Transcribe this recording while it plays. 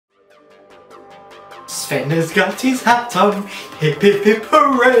Sven has got his hat on, hip hip hip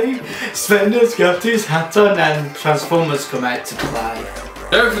hooray! Sven has got his hat on and Transformers come out to play.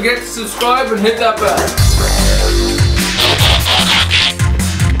 Don't forget to subscribe and hit that bell.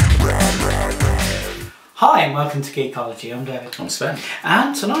 Hi and welcome to Geekology, I'm David. I'm Sven.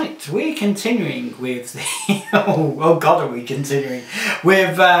 And tonight we're continuing with the... oh god, are we continuing?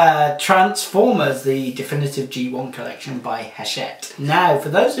 With Transformers, the definitive G1 collection by Hachette. Now, for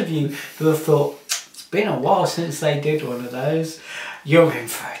those of you who have thought, it's been a while since they did one of those, you're in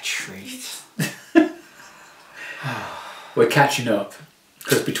for a treat. We're catching up.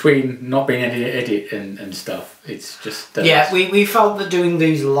 Because between not being able to edit and stuff, it's just... yeah, we felt that doing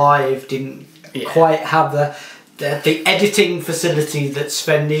these live didn't quite have the editing facility that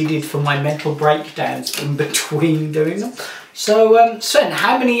Sven needed for my mental breakdowns in between doing them. So, Sven,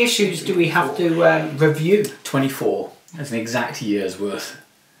 how many issues do we have to review? 24. That's an exact year's worth.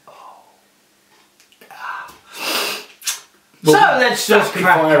 So let's just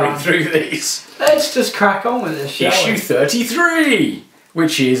crack on through these. Let's just crack on with this, shall we? Issue 33,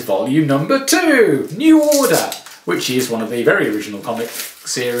 which is volume number 2, New Order, which is one of the very original comic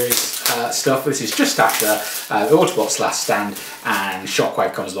series stuff. This is just after the Autobots' last stand, and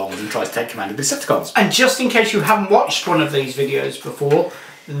Shockwave comes along and tries to take command of the Decepticons. And just in case you haven't watched one of these videos before,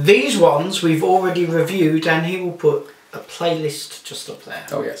 these ones we've already reviewed, and he will put a playlist just up there.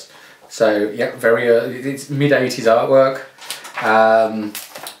 Oh yes. So yeah, very it's mid-80s artwork. And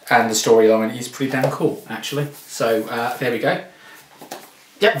the storyline is pretty damn cool, actually. So there we go.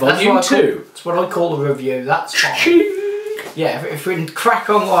 Yep, volume 2. That's what I call a review. That's fine. Yeah, if we can crack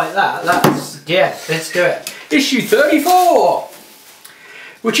on like that, that's let's do it. Issue 34,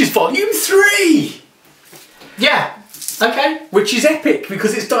 which is volume 3. Yeah. Okay. Which is epic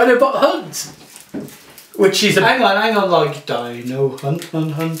because it's Dinobot Hunt. Which is hang on, like Dino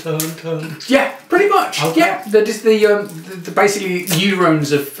Hunt. Yeah, pretty much. Okay. Yeah, they're just the basically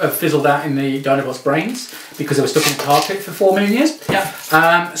neurons have fizzled out in the Dinobots' brains because they were stuck in the tar pit for 4 million years.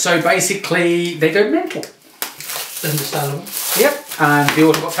 Yeah. So basically, they go mental. Understandable. Yep. And the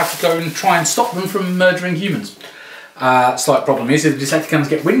Autobots have to go and try and stop them from murdering humans. Slight problem is that the Decepticons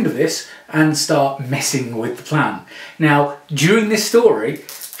get wind of this and start messing with the plan. Now, during this story,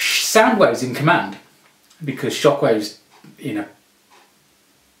 Soundwave's in command, because Shockwave's in a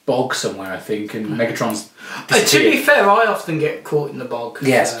bog somewhere, I think, and Megatron's disappeared. To be fair, I often get caught in the bog.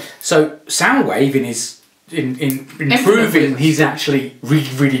 Yes. So Soundwave, in proving he's actually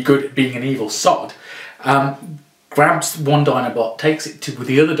really good at being an evil sod, grabs one Dinobot, takes it to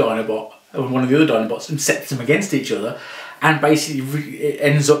the other Dinobot, one of the other Dinobots, and sets them against each other, and basically it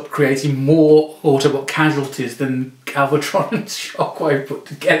ends up creating more Autobot casualties than Galvatron and Shockwave put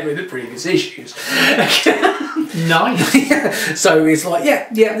together in the previous issues. Nice. So it's like,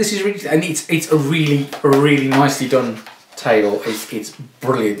 this is really, and it's a really nicely done tale. It's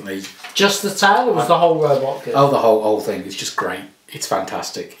brilliantly. Just the tale, or was the whole robot good? Oh, the whole thing is just great. It's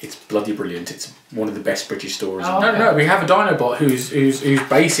fantastic. It's bloody brilliant. It's one of the best British stories. Oh, okay. No, we have a Dinobot who's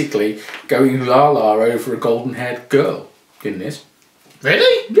basically going la over a golden-haired girl in this.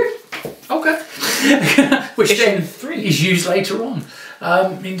 Really? Yeah. Okay. Which then 3 is used later on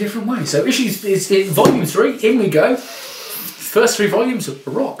in different ways. So issues is volume 3. In we go. First 3 volumes of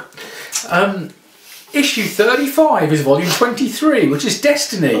rock. Issue 35 is volume 23, which is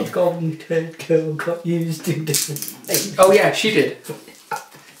Destiny. The golden-haired girl got used in different things. Oh yeah, she did.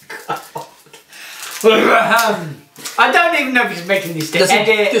 I don't even know if he's making this.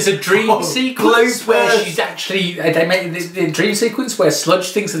 There's a dream sequence where she's actually. They made the dream sequence where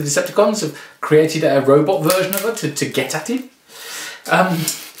Sludge thinks that the Decepticons have created a robot version of her to get at him.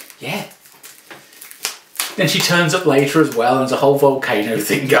 Yeah. Then she turns up later as well, and there's a whole volcano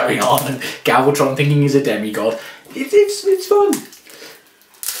thing going on, and Galvatron thinking he's a demigod. It's fun.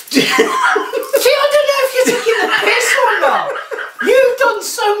 See, I don't know if you're taking the piss or not. You've done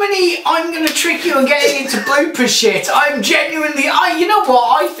so many I'm going to trick you and getting into blooper shit. I'm genuinely... you know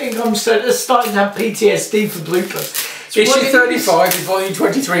what? I think I'm starting to have PTSD for bloopers. Issue 35 is volume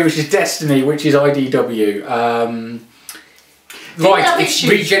 23, which is Destiny, which is IDW. Right, it's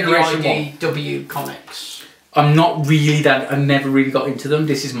Regeneration 1. IDW comics. I'm not really that... I never really got into them.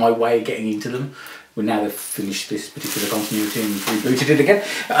 This is my way of getting into them. Well, now they've finished this particular continuity and rebooted it again.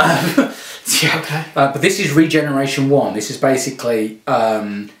 Okay. But this is Regeneration 1. This is basically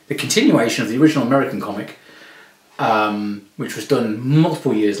the continuation of the original American comic, which was done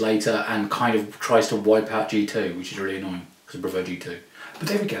multiple years later and kind of tries to wipe out G2, which is really annoying because I prefer G2. But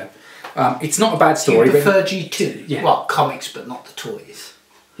there we go. It's not a bad story. You prefer G2? Yeah. Well, comics, but not the toys.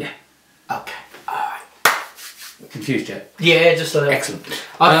 Yeah. Okay. Alright. Confused yet? Yeah, just a little. Excellent.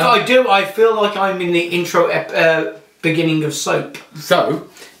 I do. I feel like I'm in the intro beginning of Soap. So.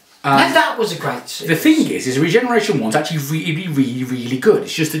 And that was a great series. The thing is Regeneration 1's actually really good.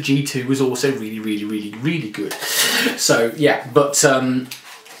 It's just that G2 was also really good. So yeah, but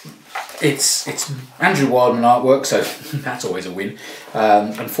it's Andrew Wildman artwork, so that's always a win.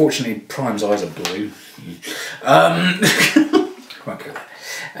 Unfortunately, Prime's eyes are blue. Won't go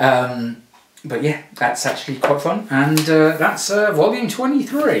there. But yeah, that's actually quite fun, and that's volume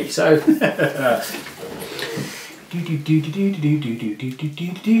 23. So.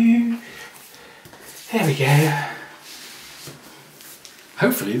 There we go.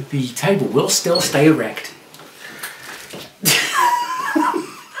 Hopefully the table will still stay erect.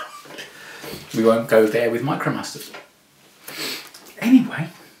 We won't go there with Micromasters. Anyway,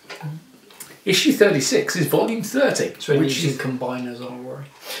 issue 36 is volume 30. So which is combiners, I'll worry.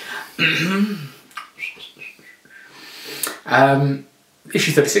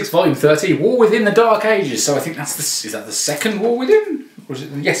 Issue 36, volume 30, War Within the Dark Ages. So I think that's is that the second War Within? Or is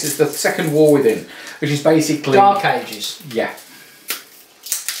it, yes, it's the second War Within, which is basically... Dark Ages. Yeah.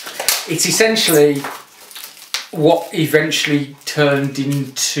 It's essentially what eventually turned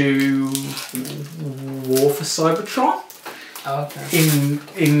into War for Cybertron. Oh, okay.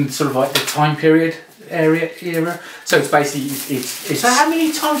 In sort of like the time period era. So it's basically... It's so how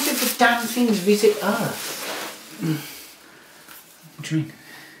many times did the damn things visit Earth? What do you mean?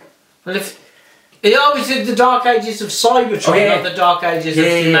 Well, if it always did the Dark Ages of Cybertron, not the Dark Ages of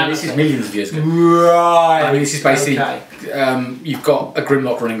humanity. Yeah, this is millions of years ago. Right. I mean, this is basically you've got a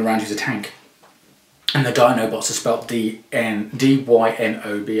Grimlock running around who's a tank, and the Dinobots are spelt D-Y-N-O-B-O-T-S,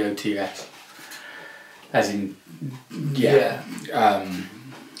 as in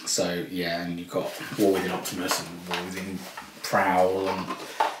so yeah, and you've got War Within Optimus and War Within Prowl, and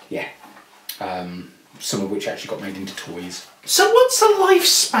some of which actually got made into toys. So what's the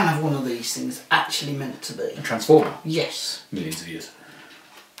lifespan of one of these things actually meant to be? A Transformer? Yes. Millions of years.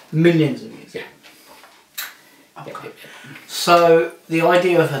 Millions of years? Yeah. Okay. Yeah. So the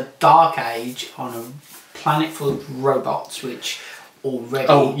idea of a dark age on a planet full of robots, which already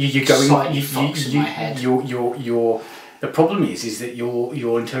you're going in my head. The problem is that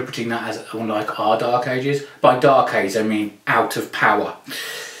you're interpreting that as like our dark ages. By dark age I mean out of power.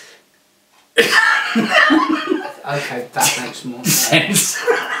 Okay, that makes more sense.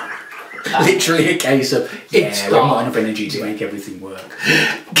 Literally a case of we haven't got enough energy to make everything work.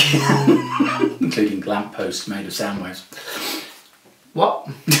 Including lampposts made of sound waves. What?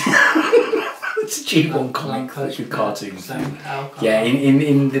 It's a G1 comic with cartoons. Yeah,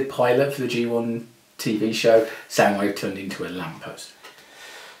 in the pilot for the G1 TV show, Soundwave turned into a lamppost.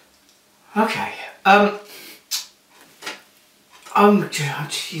 Okay.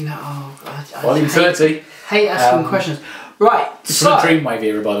 Volume 30. Hate asking questions. Right, it's from the Dreamwave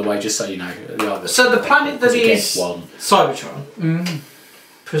era, by the way, just so you know. So the planet that is Cybertron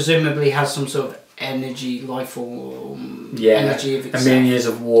presumably has some sort of energy, life form, energy of itself. A million years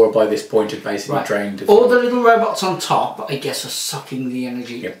of war by this point have basically drained. All the little robots on top, I guess, are sucking the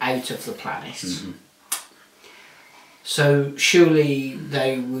energy out of the planet. Mm-hmm. So surely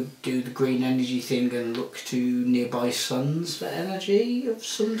they would do the green energy thing and look to nearby suns for energy of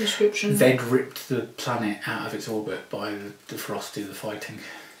some description? They'd ripped the planet out of its orbit by the frost of the fighting.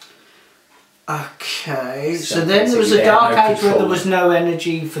 Okay, so then there was a dark age where there was no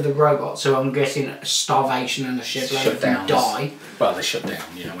energy for the robots, so I'm guessing starvation and a shitload of them die. Well, they shut down,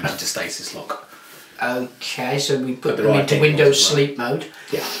 went into stasis lock. Okay, so we put them into Windows sleep mode.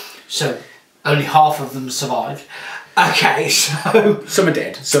 Yeah. So only half of them survived. Okay, so... Some are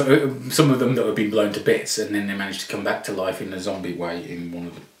dead. Some of them that have been blown to bits, and then they managed to come back to life in a zombie way in one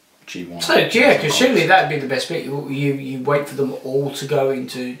of the G1. So, yeah, because surely that would be the best bit. You wait for them all to go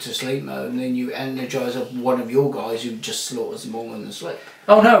into sleep mode, and then you energise up one of your guys who just slaughters them all in the sleep.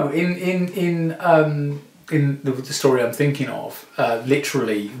 Oh, no. In the story I'm thinking of,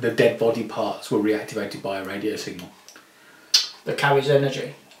 literally the dead body parts were reactivated by a radio signal. That carries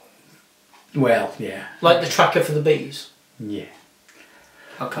energy? Well, yeah. Like the tracker for the bees? Yeah.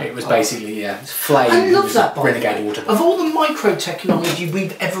 Okay. It was basically, it's flame. I love that, by Renegade water. Of all the micro technology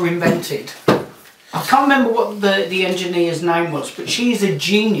we've ever invented, I can't remember what the engineer's name was, but she's a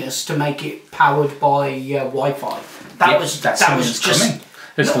genius to make it powered by Wi-Fi. That was just coming.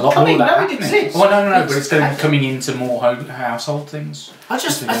 There's a lot more that happening. Well, no, but it's coming into more household things. I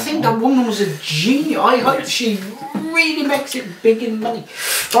think that woman was a genius. I hope she really makes it big in money.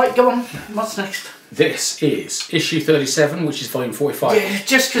 Right, go on. What's next? This is issue 37, which is volume 45. Yeah,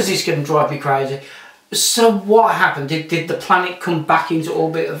 just because it's going to drive me crazy. So what happened? Did the planet come back into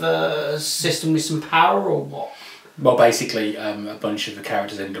orbit of a system with some power, or what? Well, basically, a bunch of the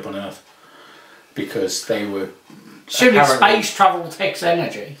characters ended up on Earth because they were. Surely space travel takes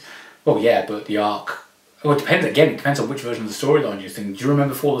energy. Well, yeah, but the arc. Well, it depends. Again, it depends on which version of the storyline you think. Do you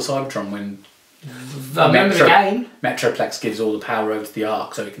remember Fall of Cybertron when? I remember the game. Metroplex gives all the power over to the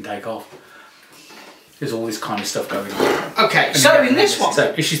arc so it can take off. There's all this kind of stuff going on. Okay, so in this one...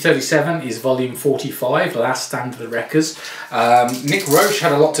 So, issue 37 is volume 45, Last Stand of the Wreckers. Nick Roche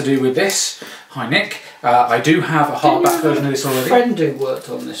had a lot to do with this. Hi, Nick. I do have a hardback version of this already. Friend who worked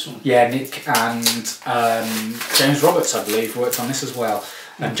on this one. Yeah, Nick and James Roberts, I believe, worked on this as well.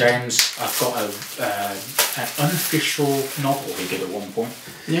 And James, I've got an unofficial novel he did at one point.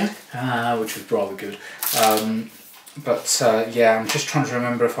 Yeah. Which was rather good. Yeah, I'm just trying to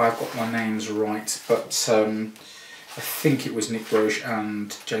remember if I've got my names right. But I think it was Nick Roche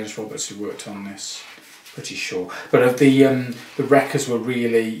and James Roberts who worked on this. Pretty sure. But of the Wreckers were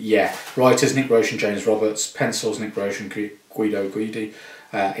really, yeah, writers Nick Roche and James Roberts, pencils Nick Roche and Guido Guidi,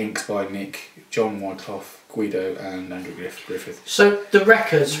 inks by Nick, John Wyckoff, Guido and Andrew Griffith. So the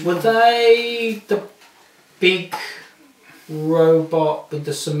Wreckers, were they the big robot with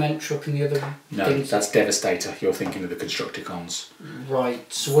the cement truck and the other things? That's Devastator. You're thinking of the Constructicons.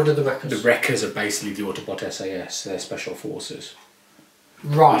 Right, so what are the Wreckers? The Wreckers are basically the Autobot SAS, they're special forces.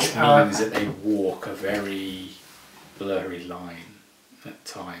 Right. Which means that they walk a very blurry line at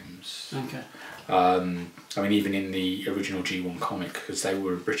times. Okay. I mean, even in the original G1 comic, because they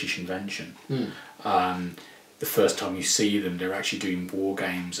were a British invention, the first time you see them, they're actually doing war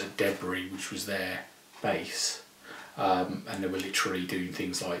games at Debris, which was their base. And they were literally doing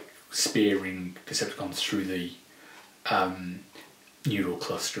things like spearing Decepticons through the neural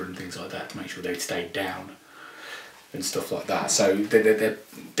cluster and things like that to make sure they'd stayed down and stuff like that. So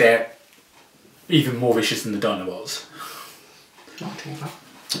they're even more vicious than the Dinobots.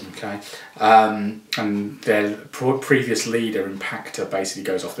 Okay. And their previous leader, Impactor, basically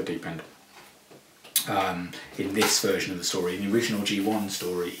goes off the deep end. In this version of the story, in the original G1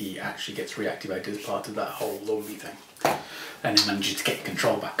 story, he actually gets reactivated as part of that whole zombie thing, and he manages to get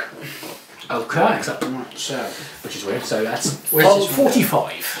control back. Okay. Right, so which is weird. So that's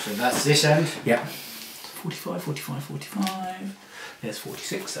 45. So that's this end. Yeah. 45, 45, 45. There's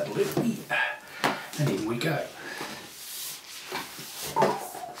 46. That'll do. And in we go.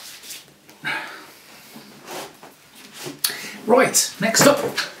 Right. Next up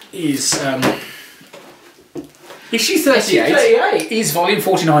is. Issue 38 is volume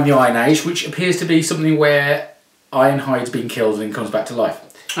 49, The Iron Age, which appears to be something where Ironhide's been killed and then comes back to life.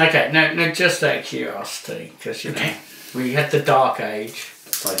 Okay, no, just out of curiosity, because you know, we had the Dark Age,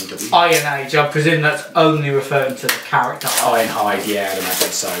 Iron Age. I presume that's only referring to the character Ironhide. Yeah, I'd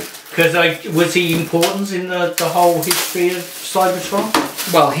imagine so. Because was he important in the whole history of Cybertron?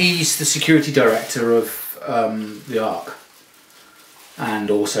 Well, he's the security director of the Ark, and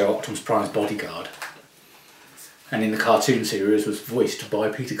also Optimus Prime's bodyguard. And in the cartoon series was voiced by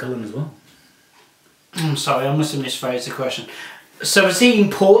Peter Cullen as well. I'm sorry, I must have misphrased the question. So is he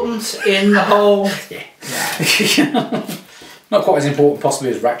important in the whole... Yeah. Not quite as important possibly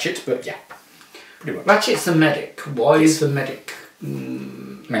as Ratchet, but yeah. Pretty much. Ratchet's the medic. Why is the medic...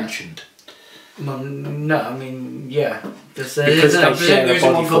 mentioned? Well, no, I mean, yeah. Because there's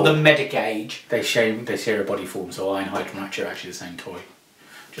one called the Medic Age. They share a body form, so Ironhide and Ratchet are actually the same toy.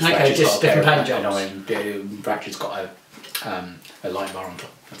 Just different paint jobs. Ratchet's got a light bar on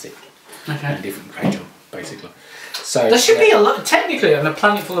top. That's it. Okay. And a different paint job, basically. So there should be a lot. Technically, on a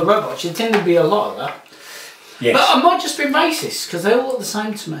planet full of robots, there tend to be a lot of that. Yes. But I might just be racist because they all look the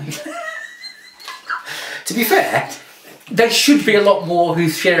same to me. To be fair, there should be a lot more who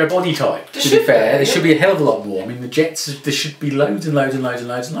share a body type. There should be a hell of a lot more. I mean, the Jets. There should be loads and loads and loads and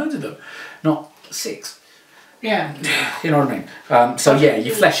loads and loads of them, not 6. Yeah. You know what I mean? So yeah,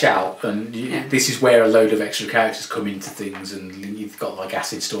 you flesh out, and this is where a load of extra characters come into things, and you've got like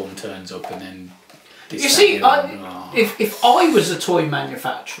Acid Storm turns up, and then. You see, if I was a toy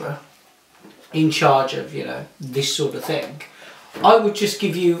manufacturer in charge of this sort of thing, I would just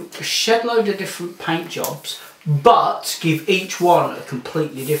give you a shed load of different paint jobs, but give each one a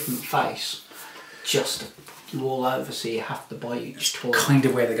completely different face, just all over, so you have to buy each toy. Kind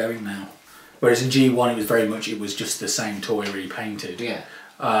of where they're going now. Whereas in G1 it was just the same toy repainted. Yeah.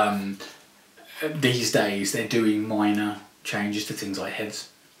 These days they're doing minor changes to things like heads.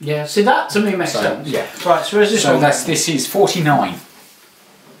 Yeah, see that to me makes sense. Yeah. Right, so where's this one? This is 49.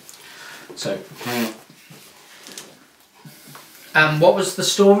 So. And what was the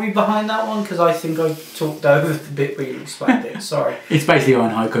story behind that one? Because I think I talked over the bit where you explained it. Sorry. It's basically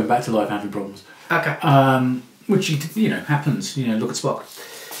Ironhide coming back to life and having problems. Okay. Which happens. Look at Spock.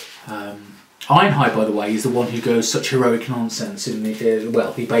 Ironhide, by the way, is the one who goes such heroic nonsense in the...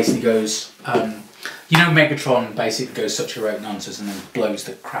 well, he basically goes... you know, Megatron basically goes such heroic nonsense and then blows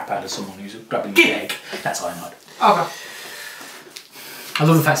the crap out of someone who's grabbing the egg. That's Ironhide. Okay. I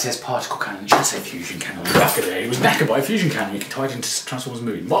love the fact it says particle cannon. It should say fusion cannon. Back in the day, it was knackered by a fusion cannon. You can tie it into Transformers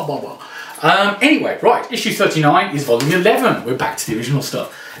movie. Blah, blah, blah. Anyway, right. Issue 39 is volume 11. We're back to the original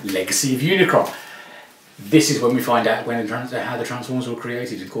stuff. Legacy of Unicron. This is when we find out how the Transformers were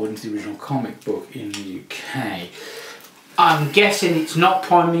created according to the original comic book in the UK. I'm guessing it's not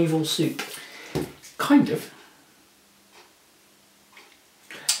Primeval Soup. Kind of.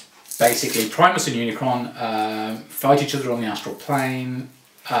 Basically, Primus and Unicron fight each other on the astral plane.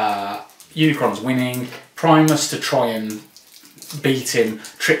 Unicron's winning. Primus, to try and beat him,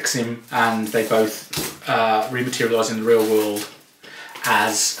 tricks him, and they both rematerialise in the real world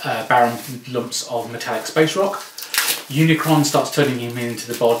as barren lumps of metallic space rock. Unicron starts turning him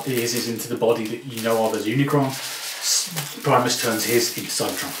into the body, into the body that you know of as Unicron. Primus turns his into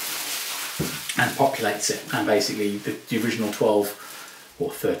Cybertron and populates it, and basically the original 12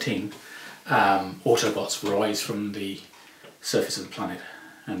 or 13 Autobots rise from the surface of the planet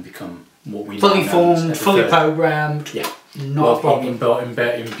and become what we fully know formed, fully programmed. Yeah, not a problem.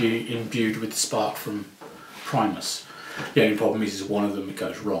 Imbued with the spark from Primus. The only problem is one of them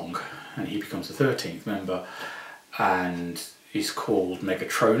goes wrong, and he becomes the 13th member, and is called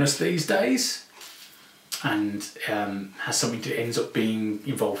Megatronus these days, and has something that ends up being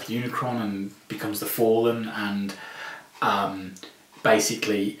involved with Unicron and becomes the Fallen, and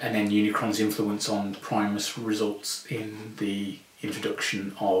basically, and then Unicron's influence on Primus results in the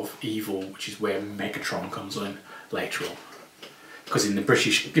introduction of evil, which is where Megatron comes in later on. Because in the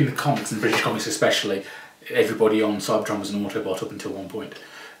British comics especially, everybody on Cybertron was an Autobot up until one point,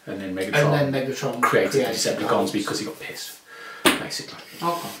 and then Megatron created the Decepticons because he got pissed, basically.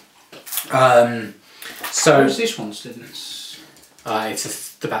 Okay. So where's this one, students?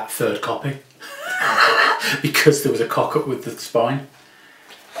 It's about third copy. Because there was a cock-up with the spine.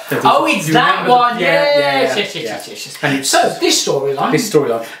 Oh, it's that one! Yes. And it's, so, this storyline.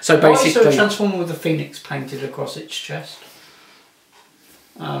 So basically... Why is a Transformer with a phoenix painted across its chest?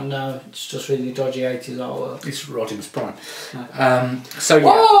 Oh no, it's just really dodgy 80s artwork. It's Rodimus Prime. Okay. So yeah.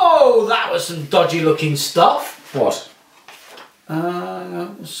 Whoa! That was some dodgy looking stuff. What?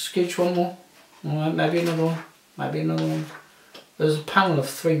 Sketch one more. Alright, maybe another one. Maybe another one. There's a panel of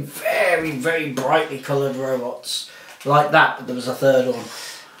 3 very, very brightly coloured robots. Like that, but there was a third one.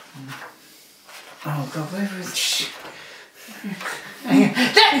 Oh god, where is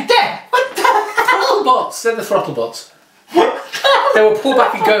there! What the hell? Bots! They're the throttle bots. They were pull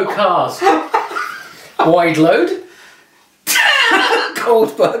back and go cars. Wide load.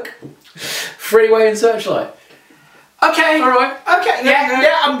 Cold bug. Freeway and searchlight. Okay. Alright. Okay.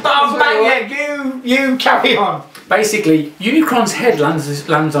 Yeah, I'm back. Yeah, you carry on. Basically, Unicron's head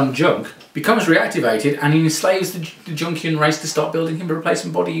lands on junk, becomes reactivated, and he enslaves the Junkian race to start building him a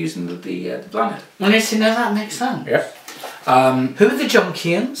replacement body using the planet. Honestly, now that makes sense. Yeah. Who are the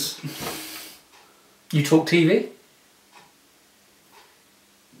Junkians? You talk TV?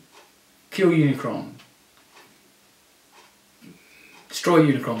 Kill Unicron. Destroy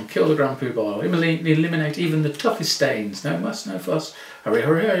Unicron. Kill the Grand Poobah. Eliminate even the toughest stains. No muss, no fuss. Hurry,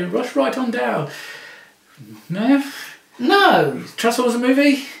 hurry, hurry. Rush right on down. No? No. Transformers a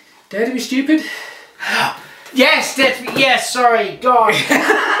movie? Dare to be stupid? Yes, sorry, God.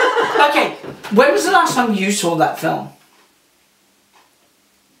 Okay, when was the last time you saw that film?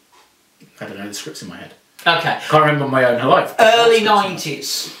 I don't know, the script's in my head. Okay. Can't remember my own life. Early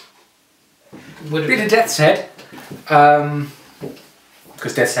 90s. Bit of Death's Head.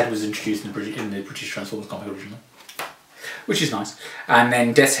 Because Death's Head was introduced in the British Transformers comic originally. Which is nice. And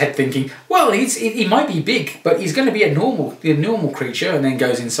then Death's Head thinking, well, he might be big, but he's going to be a normal creature, and then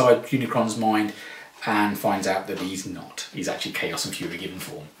goes inside Unicron's mind and finds out that he's not. He's actually Chaos and Fury given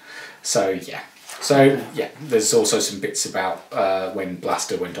form. So yeah. So yeah, there's also some bits about when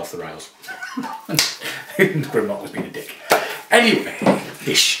Blaster went off the rails. And Grimlock was being a dick. Anyway,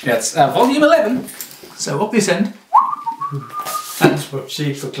 that's volume 11. So up this end. Thanks for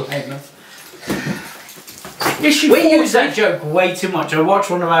claiming. Issue we use that joke way too much. I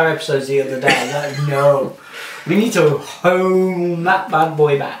watched one of our episodes the other day. Like, no, we need to hone that bad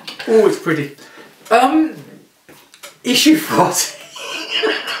boy back. Oh, it's pretty. Issue 40.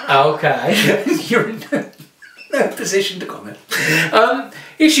 Okay. You're in no position to comment.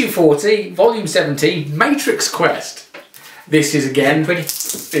 Issue 40, volume 17, Matrix Quest. This is again pretty.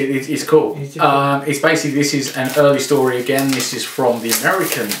 It's cool. It's basically, this is an early story again. This is from the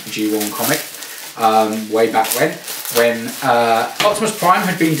American G1 comic. Way back when Optimus Prime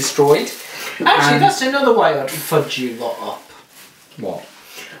had been destroyed, Actually, that's another way I'd fudge you lot up. What?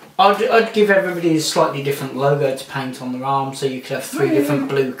 I'd give everybody a slightly different logo to paint on their arm, so you could have three different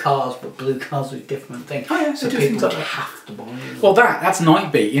blue cars, but blue cars with different things. Oh, yeah, so people would have to buy them. Well, that's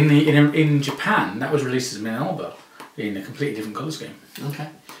Nightbeat in Japan. That was released as Minerva in a completely different colour scheme. Okay.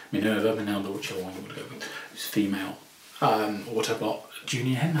 Minerva, whichever one you want to go with. It's female Autobot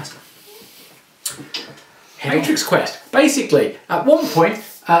Junior Headmaster. Matrix Quest. Basically, at one point,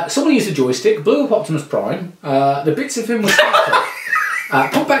 someone used a joystick, blew up Optimus Prime. The bits of him were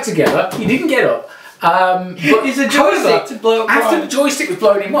put back together. He didn't get up. But it's a joystick to blow up Prime. After the joystick was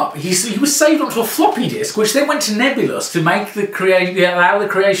blowing him up, he was saved onto a floppy disk, which then went to Nebulous to make allow the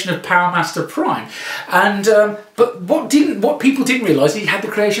creation of Power Master Prime. And but what people didn't realise, he had the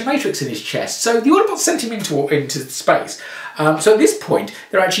creation matrix in his chest. So the Autobots sent him into space. So at this point,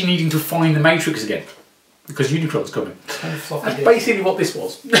 they're actually needing to find the matrix again, because Unicron's coming. That's basically what this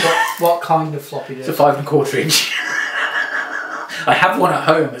was. What kind of floppy disk? It's a 5 1/4 inch. I have one at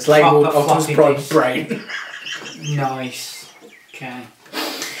home. It's labelled Optimus Prime's brain. Nice. Okay.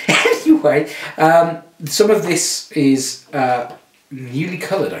 Anyway, some of this is newly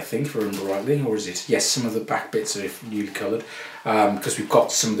coloured, I think, if I remember rightly, or is it? Yes, some of the back bits are newly coloured, because we've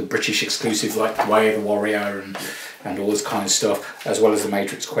got some of the British exclusives like Way of the Warrior and all this kind of stuff, as well as the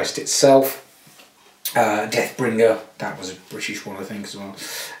Matrix Quest itself. Deathbringer, that was a British one, I think, as well.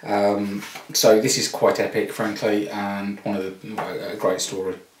 So this is quite epic, frankly, and one of a great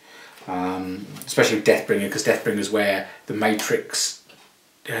story. Especially with Deathbringer, because Deathbringer is where the Matrix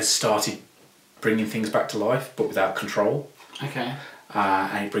has started bringing things back to life, but without control. Okay.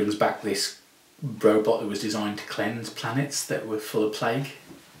 And it brings back this robot that was designed to cleanse planets that were full of plague.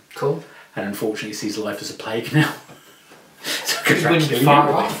 Cool. And unfortunately, it sees life as a plague now. So it wouldn't be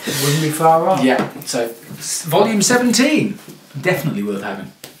far off. It wouldn't be far off. Yeah, so volume 17, definitely worth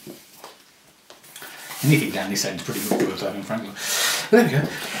having. Anything down this end is pretty much worth having, frankly. There we go.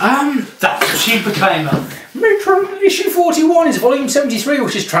 That's a cheaper claimer. Metro issue 41 is volume 73,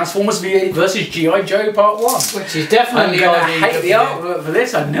 which is Transformers vs G.I. Joe Part 1. Which is definitely I'm going to hate the artwork for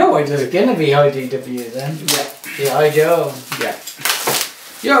this, I know I do. It's going to be IDW then. Yeah. G.I. Joe. Yeah.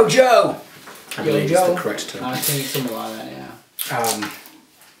 Yo, Joe! I Yo, believe Joe. it's the correct term. I think it's something like that, yeah.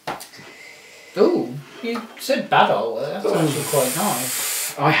 Ooh, you said bad art there. That's actually quite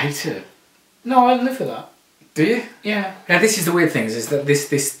nice. I hate it. No, I live for that. Do you? Yeah. Now this is the weird thing, is that this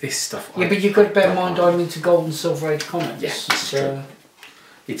stuff... Yeah, but you've got to bear in mind I'm into Gold and Silver Age comics. Yeah, this is true.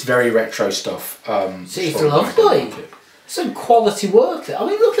 It's very retro stuff. See, it's lovely. Some quality work there. I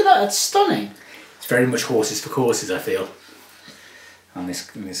mean, look at that, it's stunning. It's very much horses for courses, I feel. In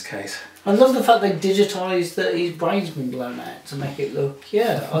this case. I love the fact they digitised that his brain's been blown out to make it look...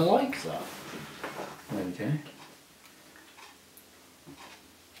 Yeah, I like that. There we go.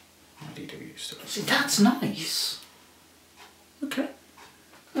 IDW stuff. See, that's nice. Okay.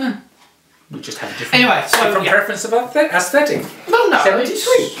 Yeah. We just have a different, preference about aesthetic. Well, no,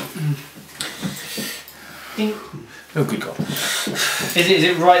 73. Oh, good God. Is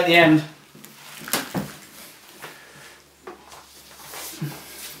it right at the end?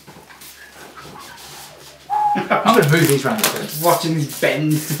 I'm going to move these around a bit. Watching these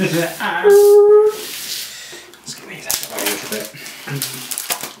bend. Let's get these out of the way a little bit.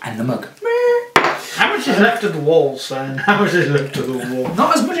 And the mug. How much is left of the wall, son? How much is left of the wall?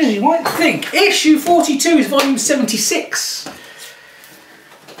 Not as much as you might think. Issue 42 is volume 76.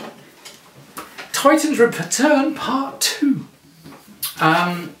 Titans Return Part 2.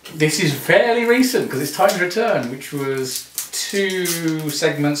 This is fairly recent because it's Titans Return, which was 2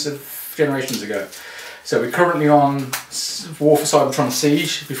 segments of generations ago. So we're currently on War for Cybertron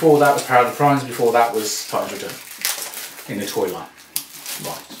Siege. Before that was Power of the Primes. Before that was Titans Return in the toy line.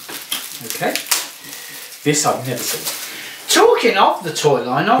 Right. Okay. This I've never seen. Talking of the toy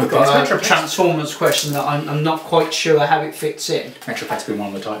line, I've got a Transformers question that I'm not quite sure how it fits in. Metropat's been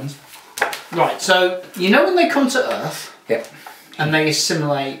one of the Titans. Right, so you know when they come to Earth, yep, and they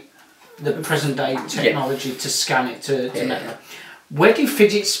assimilate the present day technology to scan it to Nether, where do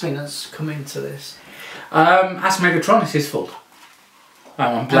fidget spinners come into this? Ask Megatron, it's his fault.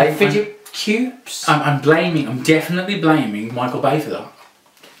 I'm blaming fidget cubes. I'm definitely blaming Michael Bay for that.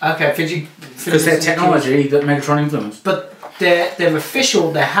 Okay, fidget because they're technology that Megatron influenced. But they're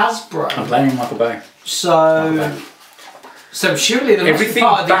official. They're Hasbro. I'm blaming Michael Bay. So surely there must be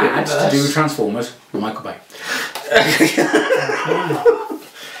part of the bad universe to do with Transformers, Michael Bay.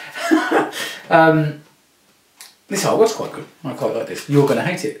 This artwork's quite good. I quite like this. You're going to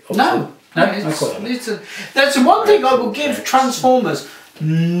hate it. Obviously. No, I quite like it. That's one thing I will give Transformers.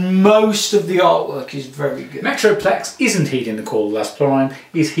 most of the artwork is very good. Metroplex isn't heeding the call of Last Prime,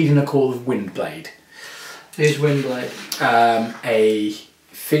 he's heeding the call of Windblade. Who's Windblade? A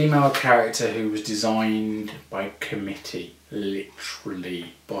female character who was designed by committee,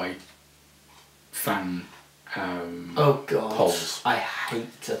 literally by fan oh god, polls. I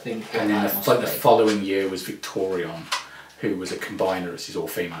hate to think and then the following year was Victorion, who was a combiner, as is all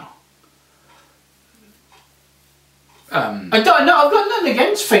female. I don't know, I've got nothing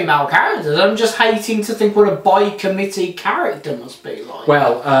against female characters, I'm just hating to think what a by-committee character must be like.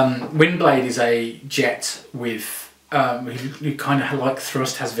 Well, Windblade is a jet with, who kind of like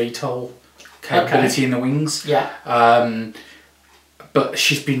thrust, has VTOL capability in the wings. Yeah. But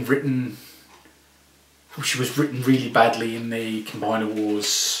she was written really badly in the Combiner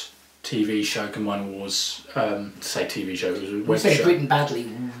Wars TV show, Combiner Wars, to say TV show, it was a web show. You say written badly,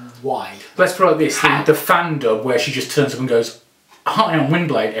 why? Let's put it like this, the fan dub where she just turns up and goes, "Hi, I'm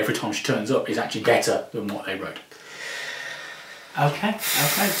Windblade," every time she turns up is actually better than what they wrote. Okay.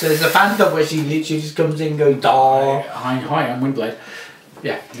 So there's a fan dub where she literally just comes in and goes, "Daw." Hi, I'm Windblade.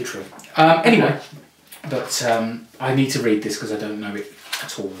 Yeah, literally. Anyway, but I need to read this because I don't know it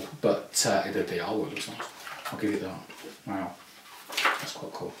at all. But the artwork looks nice. I'll give you that. Wow, that's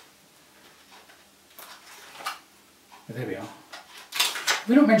quite cool. But there we are. Have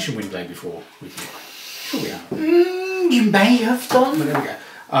we not mentioned Windblade before with you? Sure we have. You may have done. But there we go.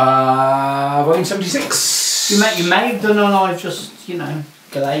 Volume 76. You may have done, and I've just,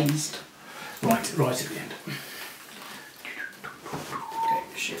 glazed. Right at the end. Okay,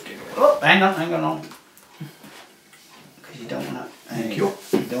 shifting it. Oh, hang on. Because you don't want to.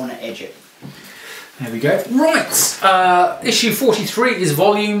 You don't want to edge it. There we go. Right. Issue 43 is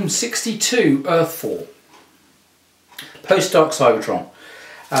volume 62, Earth 4. Post-Dark Cybertron.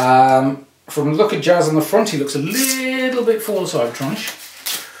 From the look at Jazz on the front, he looks a little bit Fall Cybertronish.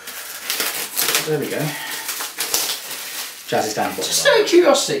 There we go. Jazz is down the bottom. Just out of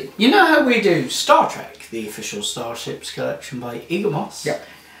curiosity, you know how we do Star Trek, the official Starships collection by Eagle Moss? Yep.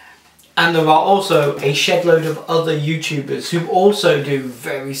 And there are also a shed load of other YouTubers who also do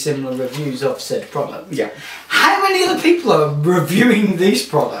very similar reviews of said product. Yeah. How many other people are reviewing these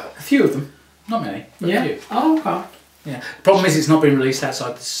products? A few of them. Not many, but a few. Oh, okay. Yeah. The problem is it's not been released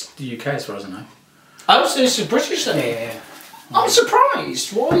outside the UK as far as I know. Oh, so this is British then? Yeah. I'm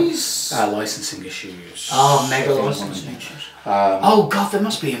surprised. Why is... licensing issues. Oh, mega licensing issues. Oh god, there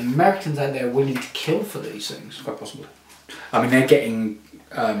must be Americans out there willing to kill for these things. Quite possibly. I mean, they're getting...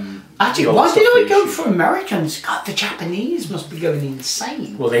 Actually, why did I go for Americans? God, the Japanese must be going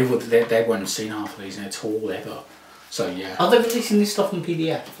insane. Well, they won't have seen half of these at all ever. So yeah. Are they releasing this stuff in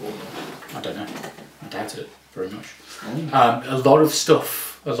PDF? I don't know. I doubt it very much. Oh. A lot of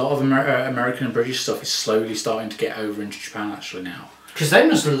stuff, a lot of American and British stuff is slowly starting to get over into Japan actually now. Because they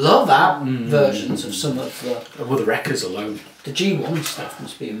must love our versions of some of the... Well, the Wreckers alone. The G1 stuff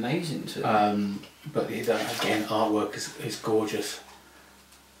must be amazing too. But again, artwork is gorgeous.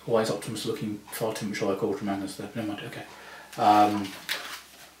 Why is Optimus looking far too much like Ultraman? Never mind, okay.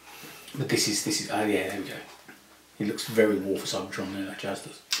 But this is yeah, there we go. He looks very War for Cybertron there, that Jazz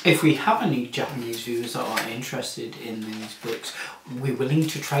does. If we have any Japanese viewers that are interested in these books, we're willing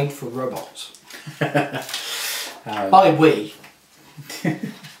to trade for robots. By we.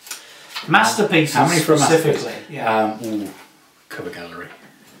 Masterpieces. How many for specifically? Yeah. Cover gallery.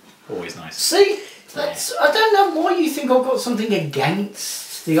 Always nice. See, that's, I don't know why you think I've got something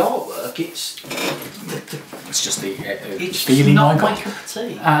against the artwork. It's just the it's feeling not I my got. cup of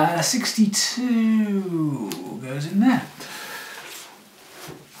tea. 62 goes in there.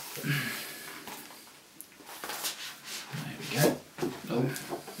 There we go. Oh,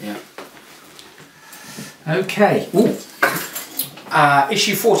 yeah. Okay. Ooh.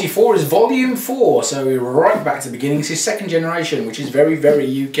 Issue 44 is volume 4, so we're right back to the beginning. This is second generation, which is very, very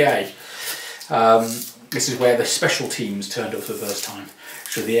UK. This is where the special teams turned up for the first time.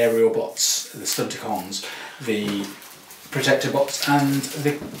 So the aerial bots, the Stunticons, the Protector bots, and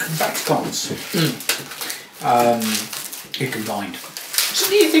the Combaticons. Who combined. So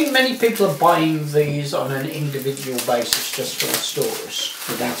do you think many people are buying these on an individual basis just for the stores?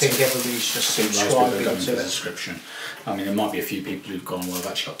 Or do you think everybody's just subscribing to the it? subscription. I mean, there might be a few people who've gone, well, I've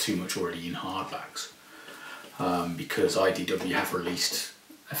actually got too much already in hardbacks. Because IDW have released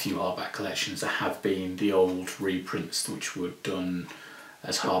a few hardback collections that have been the old reprints which were done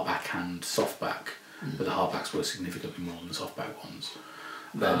as hardback and softback, but the hardbacks were significantly more than the softback ones.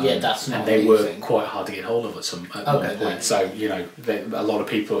 Yeah, that's not. And they were quite hard to get hold of at one point. So a lot of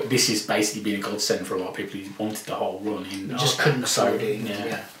people. This has basically been a godsend for a lot of people who wanted the whole run in. You just couldn't afford it.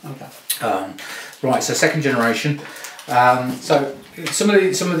 Yeah. Okay. Right, so second generation. So some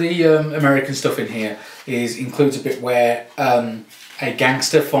of the American stuff in here includes a bit where a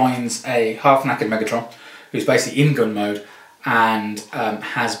gangster finds a half knackered Megatron who's basically in gun mode and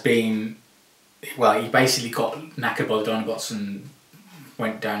has been, well, he basically got knackered by the Dinobots and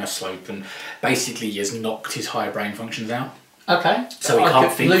went down a slope and basically has knocked his higher brain functions out. Okay. So he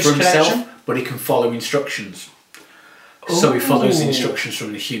can't think for himself, but he can follow instructions. Ooh. So he follows the instructions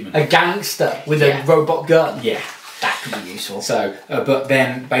from the human. A gangster with a robot gun. Yeah. That could be useful. So, but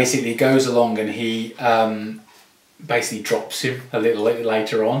then basically goes along and he basically drops him a little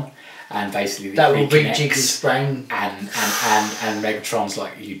later on, and basically that will rejig his brain. And Megatron's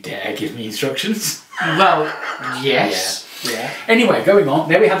like, you dare give me instructions? Well, yes. Yeah. Anyway, going on,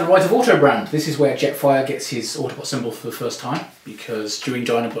 there we have the Right of Auto brand. This is where Jetfire gets his Autobot symbol for the first time, because during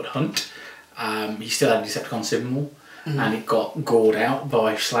Dinobot Hunt, he still had a Decepticon symbol, and it got gored out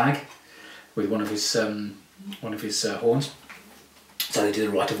by Slag with one of his horns. So they did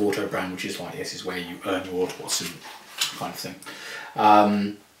the Right of Auto brand, which is like, this is where you earn your Autobot symbol, kind of thing.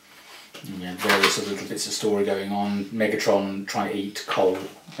 Various other little bits of story going on. Megatron trying to eat coal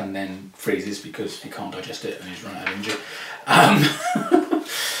and then freezes because he can't digest it and he's run out of energy.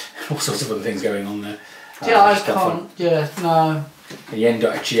 All sorts of other things going on there. Yeah, I can't. Yeah, no. And you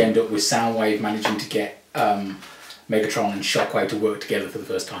end up with Soundwave managing to get Megatron and Shockwave to work together for the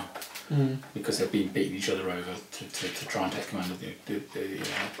first time, because they've been beating each other over to try and take command of the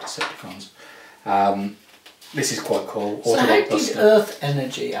Decepticons. This is quite cool. So how did Earth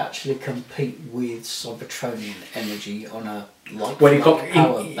energy actually compete with Cybertronian energy on a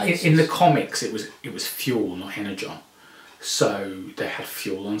power basis? In the comics, it was fuel, not energon. So they had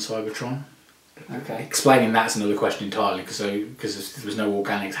fuel on Cybertron. Okay. Explaining that's another question entirely, because there was no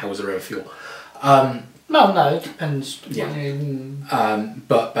organics. How was there ever fuel? No, it depends. Yeah.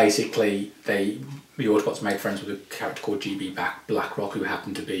 But basically, the Autobots made friends with a character called GB Blackrock, who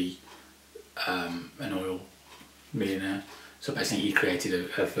happened to be an oil millionaire. So basically, he created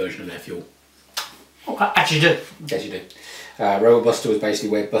a version of their fuel. Okay, actually did. Yes, you did. Robobuster was basically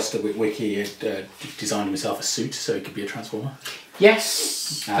where Buster Witwicky had designed himself a suit so he could be a Transformer.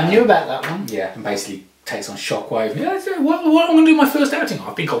 Yes, I knew about that one. Yeah, and basically takes on Shockwave. Yeah, what I'm going to do my first outing?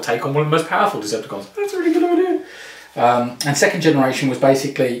 I think I'll take on one of the most powerful Decepticons. That's a really good idea. And second generation was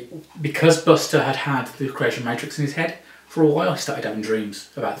basically, because Buster had the Creation Matrix in his head for a while, he started having dreams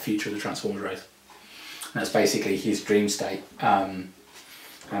about the future of the Transformers race. And that's basically his dream state. And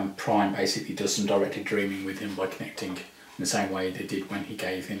Prime basically does some directed dreaming with him by connecting in the same way they did when he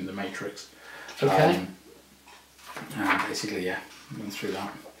gave him the Matrix. Okay. And basically, yeah, went through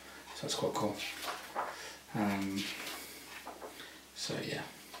that. So that's quite cool. So yeah.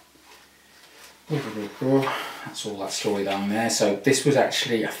 That's all that story down there. So this was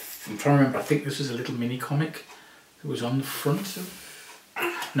actually, I'm trying to remember, I think this was a little mini comic that was on the front of...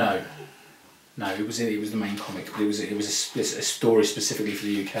 No, it was the main comic, but it was a story specifically for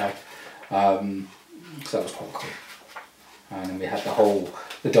the UK. So that was quite cool. And then we had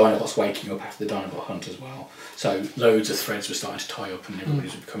the Dinobots waking up after the Dinobot Hunt as well. So loads of threads were starting to tie up and everybody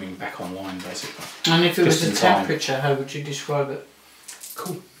was coming back online basically. And if it was a temperature, how would you describe it?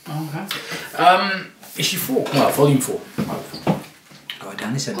 Cool. Okay. Issue 4, well, volume 4. Go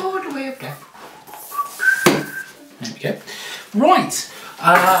down this end. All the way up there. There we go. Right.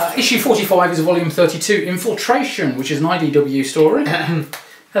 Issue 45 is a volume 32, Infiltration, which is an IDW story.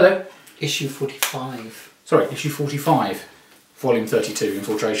 Hello. Issue 45. Sorry, issue 45, volume 32,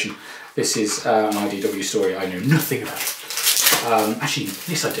 Infiltration. This is an IDW story I know nothing about. Actually,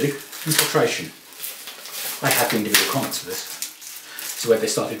 yes I do. Infiltration. I have the individual comics for this. This is where they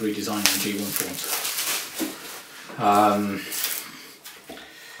started redesigning the G1 forms.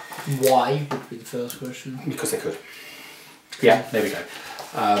 Why would be the first question? Because they could. Yeah, there we go.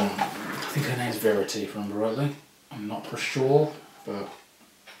 I think her name's Verity, if I remember rightly. I'm not for sure, but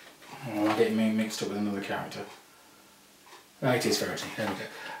I'm getting me mixed up with another character. It is Verity, there we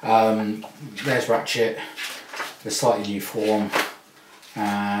go. There's Ratchet, the slightly new form.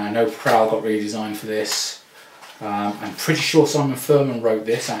 I know Prowl got redesigned for this. I'm pretty sure Simon Furman wrote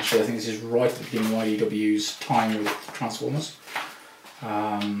this, actually. I think this is right at the beginning of IDW's time with Transformers.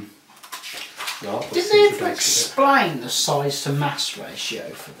 Did they ever explain the size to mass ratio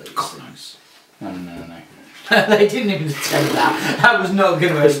for these things? No. They didn't even attempt that. That was not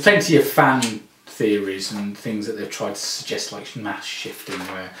going to. There's plenty of fan theories and things that they've tried to suggest, like mass shifting,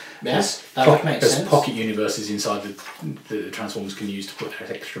 where there's pocket universes inside the Transformers can use to put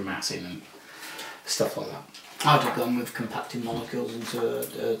their extra mass in and stuff like that. I'd have gone with compacting molecules into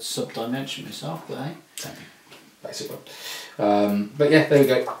a sub-dimension myself, but hey. Same thing, basically. But yeah, there we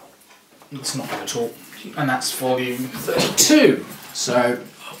go. it's not bad at all. And that's volume 32. So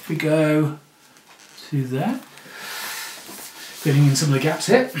off we go to there. Filling in some of the gaps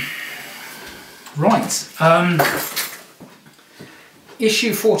here. Right.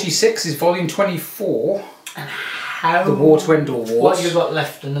 Issue 46 is volume 24. And how... The War to End All Wars. What, you got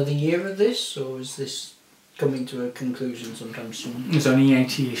left another year of this, or is this coming to a conclusion sometime soon? There's only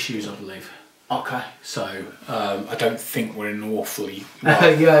 80 issues, I believe. Okay. So, I don't think we're in awfully...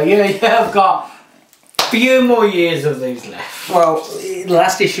 Yeah, I've got a few more years of these left. Well, the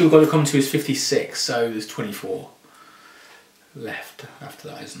last issue we've got to come to is 56, so there's 24 left after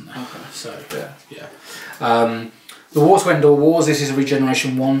that, isn't there? Okay. So, yeah. The War to End All Wars, this is a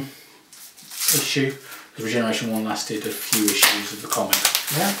Regeneration 1 issue. The Regeneration 1 lasted a few issues of the comic.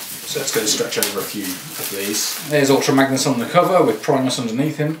 Yeah. So it's going to stretch over a few of these. There's Ultra Magnus on the cover with Primus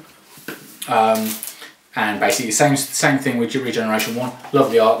underneath him. And basically the same thing with Regeneration 1.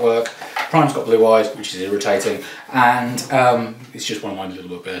 Lovely artwork. Prime's got blue eyes, which is irritating. And it's just one of my little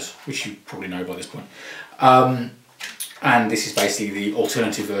bugbears, which you probably know by this point. And this is basically the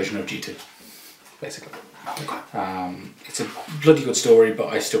alternative version of G2, basically. It's a bloody good story, but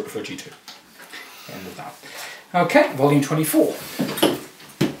I still prefer G2. End of that. Okay, volume 24.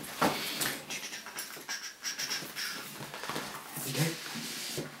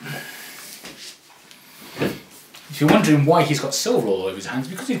 If you're wondering why he's got silver all over his hands,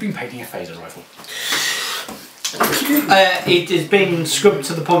 because he's been painting a phaser rifle. It has been scrubbed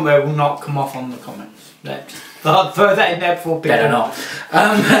to the point where it will not come off on the comments. I'll throw that in there before people... Better not.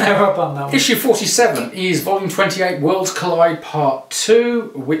 They're up on that one. Issue 47 is volume 28, Worlds Collide Part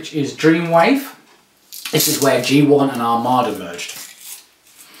 2, which is Dreamwave. This is where G1 and Armada merged.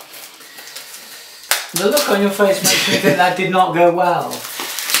 The look on your face makes me think that did not go well.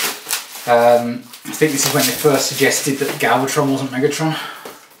 I think this is when they first suggested that Galvatron wasn't Megatron,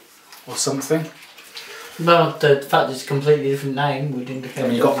 or something. Well, the fact it's a completely different name would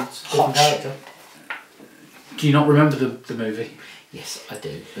indicate you got it's a different character. Do you not remember the movie? Yes, I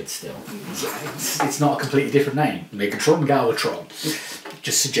do, but still. It's not a completely different name. Megatron, Galvatron. It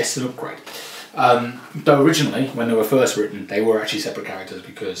just suggests an upgrade. Though originally, when they were first written, they were actually separate characters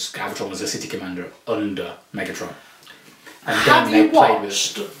because Galvatron was a city commander under Megatron. And Have you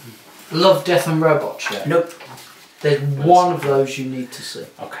watched Love, Death and Robots yet? Nope. There's one of those you need to see.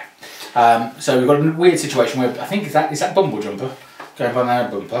 Okay. So we've got a weird situation where I think is that Bumble Jumper going by that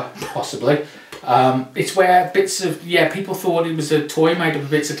bumper, possibly. It's where bits of people thought it was a toy made up of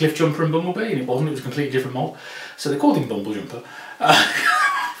bits of Cliff Jumper and Bumblebee, and it wasn't. It was a completely different mold. So they called him Bumble Jumper.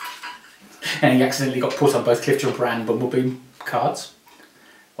 And he accidentally got put on both Cliff Jumper and Bumblebee cards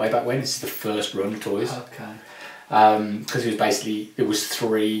way back when. This is the first run of toys. Okay. Because there was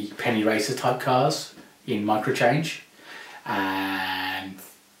 3 Penny Racer type cars in Microchange, and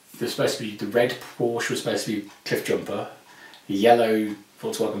there's supposed to be the red Porsche was supposed to be Cliff Jumper, the yellow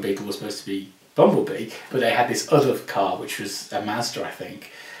Volkswagen Beetle was supposed to be Bumblebee, but they had this other car which was a Mazda, I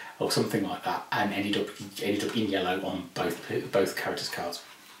think, or something like that, and ended up in yellow on both characters' cards.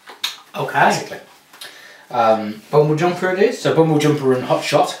 Okay. Basically. Bumble Jumper it is? So Bumble Jumper and Hot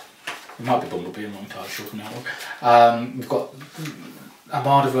Shot. It might be Bumblebee, I'm not entirely sure from now on. We've got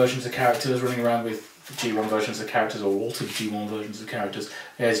Armada versions of characters running around with G1 versions of characters, or altered G1 versions of characters.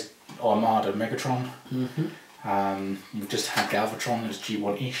 There's Armada Megatron. We've just had Galvatron as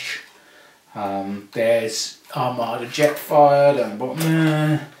G1-ish. There's Armada Jetfired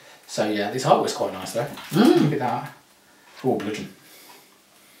and so yeah, this artwork's quite nice though. Look at that. Oh, bludgeon.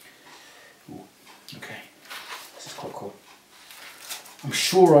 Ooh, okay. This is quite cool. I'm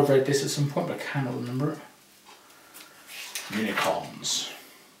sure I've read this at some point, but I cannot remember it. Minicons.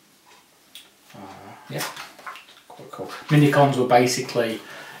 Yeah, quite cool. Minicons were basically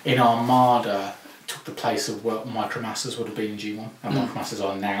in Armada, took the place of what Micromasters would have been in G1, and Micromasters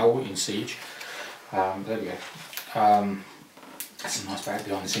are now in Siege. There we go. That's some nice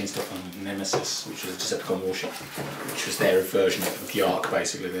behind the scenes stuff on Nemesis, which was a Decepticon warship, which was their version of the Ark,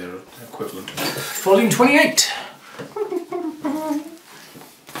 basically, their equivalent. Volume 28.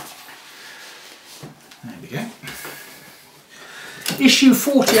 There we go. Issue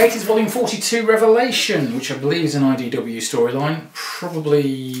 48 is volume 42, Revelation, which I believe is an IDW storyline.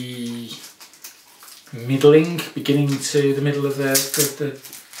 Probably middling, beginning to the middle of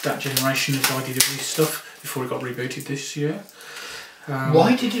that generation of IDW stuff before it got rebooted this year.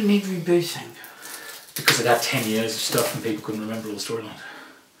 Why did it need rebooting? Because it had 10 years of stuff and people couldn't remember all the storylines.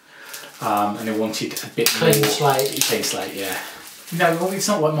 And they wanted a bit Clean more... slate. Clean slate, yeah. No, well, it's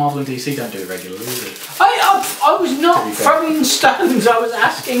not like Marvel and DC don't do it regularly, is it? I was not throwing stones, I was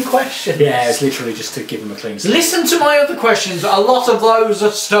asking questions. Yeah, it's literally just to give them a clean slate. Listen to my other questions, a lot of those are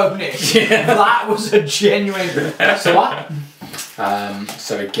stonish. Yeah. That was a genuine... So what?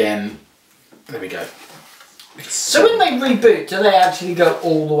 So again, there we go. So when they reboot, do they actually go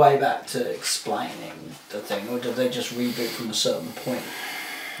all the way back to explaining the thing, or do they just reboot from a certain point?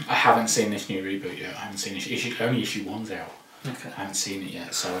 I haven't seen this new reboot yet. I haven't seen only issue 1's out. Okay. I haven't seen it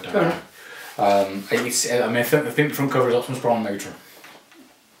yet, so I don't know. I think the front cover is Optimus Prime and Megatron.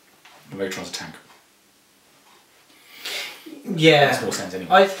 The Megatron's a tank. Yeah. Makes more sense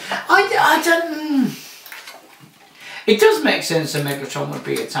anyway. I don't... It does make sense that Megatron would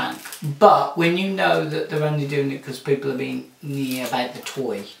be a tank, but when you know that they're only doing it because people are being near about the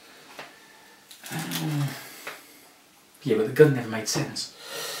toy... Yeah, but the gun never made sense,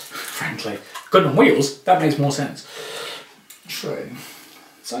 frankly. Gun on wheels, that makes more sense. True.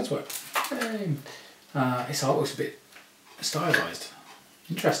 Sideswipe. Its artwork's a bit stylised.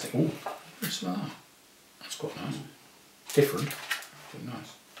 Interesting. Ooh, very smart. That's quite nice. Different. Very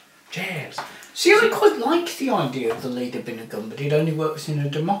nice. Jabs. See, I quite like the idea of the leader being a gun, but it only works in a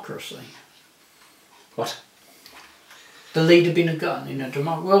democracy. What? The leader being a gun in a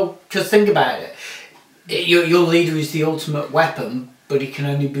democracy? Well, because think about it. Your leader is the ultimate weapon, but it can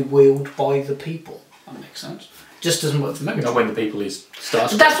only be wielded by the people. That makes sense. Just doesn't work for Megatron. Not when the people is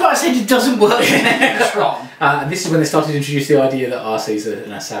starts. That's why I said it doesn't work in Megatron. And this is when they started to introduce the idea that RC's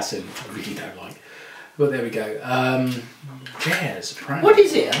an assassin, which I really don't like. But there we go. Jazz. What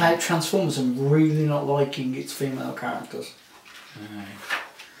is it about Transformers and really not liking its female characters?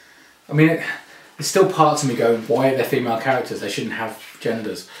 I mean, there's still parts of me going, why are there female characters? They shouldn't have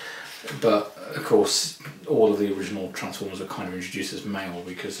genders. But, of course, all of the original Transformers were kind of introduced as male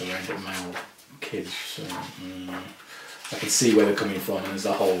because they're aimed at male kids. So, I can see where they're coming from, and there's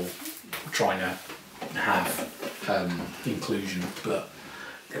the whole trying to have inclusion, but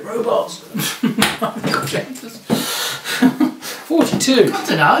they're robots. They've got genders. 42. I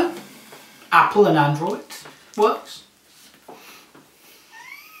don't know. Apple and Android works.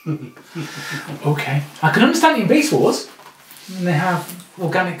 Okay. I can understand it in Beast Wars. And they have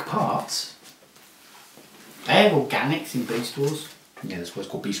organic parts. They have organics in Beast Wars. Yeah, that's what's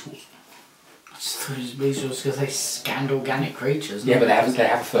called Beast Wars. I just thought it was Beast Wars because they scanned organic creatures. Yeah, but they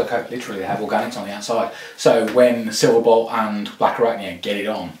have a fur coat. Literally, they have organics on the outside. So when Silverbolt and Black Arachnia get it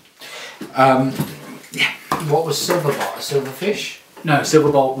on. Yeah. What was Silverbolt? A silverfish? No,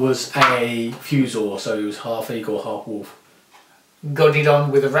 Silverbolt was a Fusor, so he was half eagle, half wolf. Got it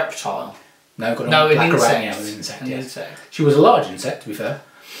on with a reptile. No, got on No, Black an Arachnia insect. with an insect. An Yes. insect. She was a large insect, to be fair.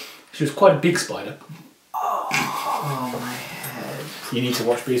 She was quite a big spider. Oh my head. You need to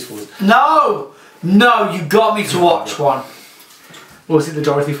watch Beast Wars. No! No, you got me to watch one. Or was it the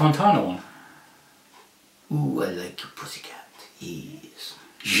Dorothy Fontana one? Ooh, I like your pussycat. Yes.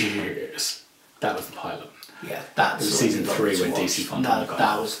 Yes. That was the pilot. Yeah, It that's was the one season you got 3 me to when watch. DC Fontana No, got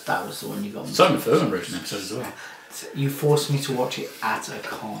that involved. was the one you got me Simon Furman wrote an episode as well. You forced me to watch it at a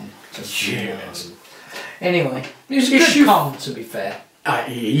con. Just Yes. know. Anyway, it was a good con, to be fair.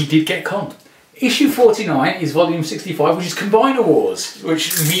 He did get conned. Issue 49 is volume 65, which is Combiner Wars,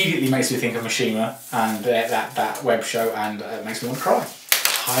 which immediately makes me think of Mishima and that web show, and makes me want to cry.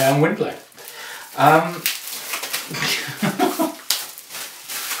 Hi, I'm Windblade.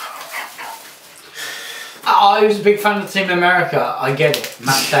 I was a big fan of Team America. I get it.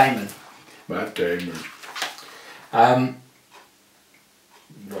 Matt Damon. Matt Damon.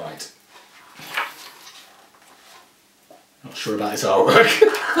 Right. Not sure about his artwork.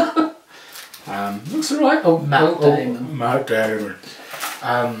 Looks alright. Oh, Matt Damon. Matt Damon.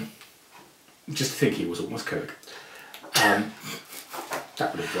 Just think he was almost Kirk.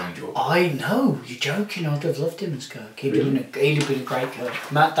 That would have drained your... I know, you're joking. I'd have loved him as Kirk. He'd have been a great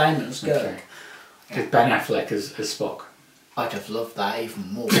Kirk. Matt Damon as Kirk. Okay. With Ben Affleck as Spock. I'd have loved that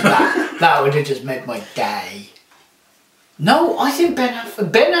even more. that would have just made my day. No, I think Ben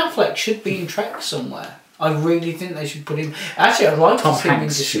Affleck should be in Trek somewhere. I really think they should put him... Actually, I'd like to see him in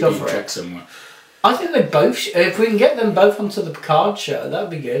Hanks should be in Discovery. Trek somewhere. I think they both... If we can get them both onto the Picard show, that would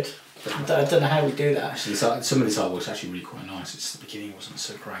be good. I don't know how we do that. Actually, some of this artwork's actually really quite nice. It's the beginning wasn't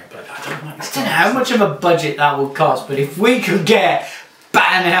so great, but I don't like I don't know how much of a budget that would cost, but if we could get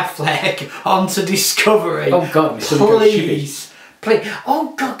Ben Affleck onto Discovery... Oh God, we still please. Please.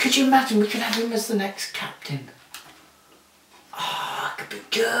 Oh God, could you imagine we could have him as the next captain? Oh, it could be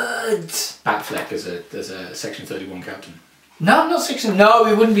good. Batfleck as a Section 31 captain. No, not 6. No,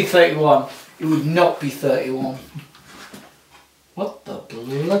 it wouldn't be 31. It would not be 31. What the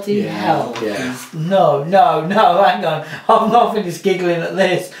bloody hell is... No, hang on. I'm not finished giggling at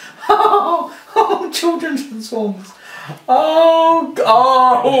this. Oh, children's Transformers. Oh,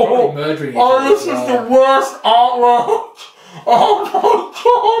 this is the worst artwork. Oh my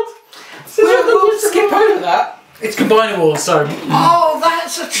god. Skip over that. It's combinable, so... Oh,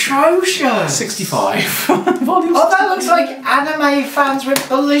 that's atrocious. 65. Oh, that looks like anime fans went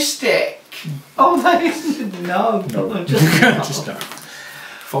ballistic. Oh, that isn't... No. Just no.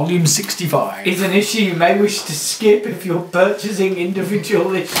 Volume 65. It's an issue you may wish to skip if you're purchasing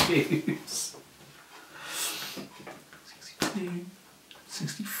individual issues. 62,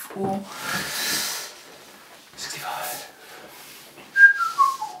 64, 65.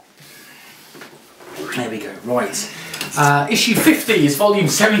 There we go, right. Issue 50 is volume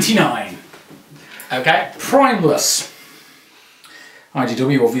 79. Okay. Primeless.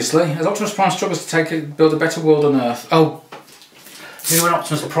 IDW, obviously. As Optimus Prime struggles to build a better world on Earth. Oh, you know when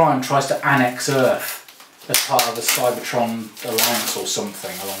Optimus Prime tries to annex Earth as part of the Cybertron Alliance or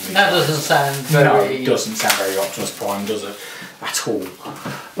something along these That lines. doesn't sound very... No, it doesn't sound very Optimus Prime, does it? At all.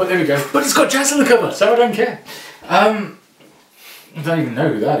 But there we go. But it's got Jazz on the cover, so I don't care. I don't even know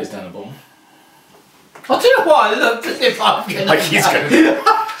who that is down the bottom. I don't know why I looked as if I'm going to Like he's going to...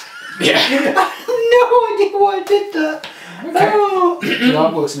 Yeah. I have no idea why I did that. Okay. Oh. The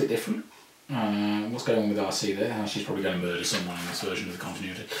artwork's a bit different. What's going on with RC there? She's probably going to murder someone in this version of the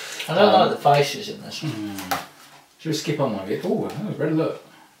continuity. I don't like the faces in this one. Should we skip on one bit? Oh, Red Alert.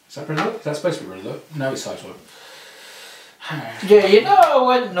 Is that Red Alert? Is that supposed to be Red Alert? No, it's Sideswipe. Yeah, you know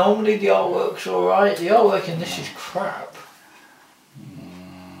when normally the artwork's alright, the artwork in this is crap.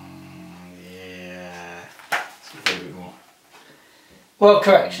 Yeah. Let's skip a bit more. Well,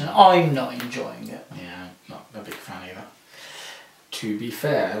 correction, I'm not enjoying it. Yeah, not a big fan either. To be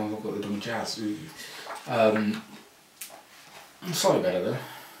fair, I've got the dumb Jazz. Slightly better though.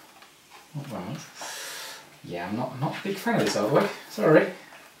 Not very much. Yeah, I'm not a big fan of this artwork. Sorry.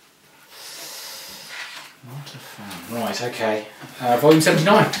 Not a fan. Right, okay. Volume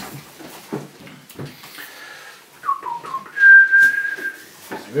 79.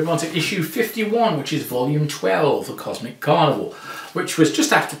 We move on to issue 51, which is volume 12, The Cosmic Carnival, which was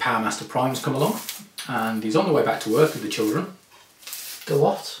just after Power Master Prime's come along, and he's on the way back to Earth with the children. The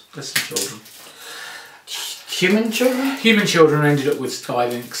what? There's some children. Human children? Human children ended up with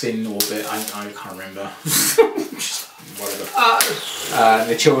Skylinks in orbit. I can't remember. Just whatever.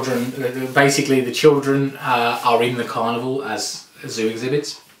 The children, basically, the children are in the carnival as zoo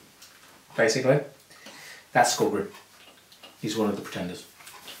exhibits. Basically, that's Skullgrin. He's one of the pretenders.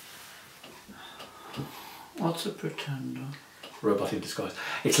 What's a pretender? Robot in disguise.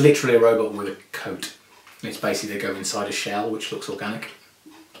 It's literally a robot with a coat. It's basically they go inside a shell which looks organic,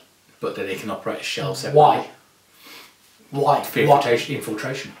 but then they can operate a shell separately. Why? Why? For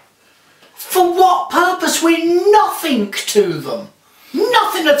infiltration. For what purpose? We're nothing to them.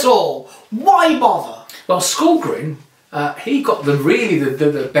 Nothing at all. Why bother? Well, Skullgrin, he got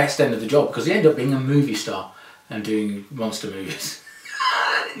the best end of the job because he ended up being a movie star and doing monster movies.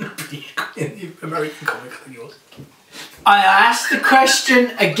 In the American comic, I think it was. I asked the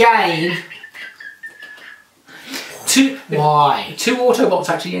question again. Why? Two Autobots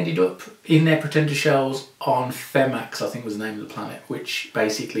actually ended up in their pretender shells on Femax, I think was the name of the planet, which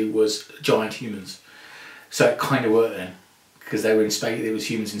basically was giant humans. So it kind of worked then, because they were in space. It was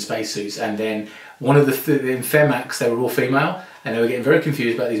humans in spacesuits, and then one of in Femax they were all female, and they were getting very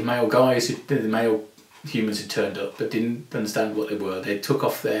confused about these male guys, the male humans had turned up, but didn't understand what they were. They took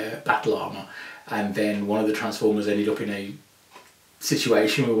off their battle armor, and then one of the Transformers ended up in a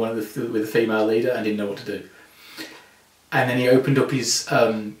situation with with a female leader and didn't know what to do. And then he opened up his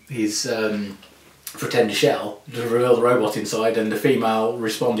pretender shell to reveal the robot inside, and the female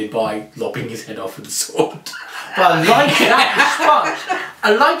responded by lopping his head off with a sword. Well, I like that response.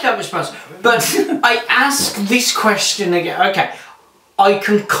 I like that response. But I ask this question again. Okay, I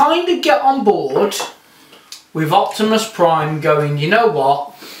can kind of get on board with Optimus Prime going, you know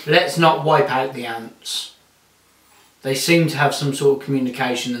what, let's not wipe out the ants. They seem to have some sort of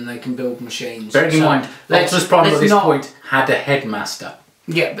communication and they can build machines. Bearing in mind, Optimus Prime at this point had a headmaster.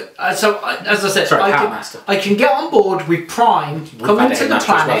 Yeah, but as I said, Sorry, I can get on board with Prime coming to the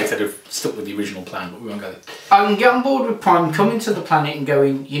planet. Instead of stuck with the original plan, but we won't go there. I can get on board with Prime coming to the planet and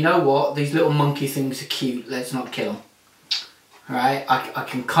going, you know what, these little monkey things are cute, let's not kill them. Alright, I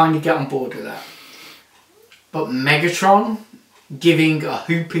can kind of get on board with that. But Megatron giving a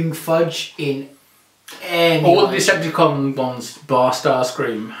whooping fudge in any all the Decepticon ones, bar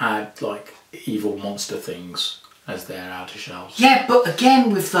Starscream, had like evil monster things as their outer shells. Yeah, but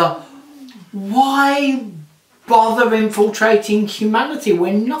again with the why bother infiltrating humanity?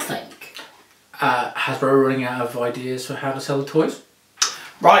 We're nothing. Hasbro running out of ideas for how to sell the toys?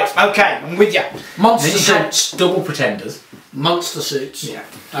 Right, okay, I'm with you. Monster suits. Double pretenders. Monster suits. Yeah.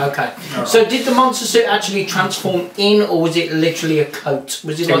 Okay. Right. So did the monster suit actually transform in, or was it literally a coat?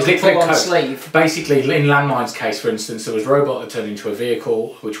 Was it like a full-on sleeve? Basically, in Landmine's case, for instance, there was a robot that turned into a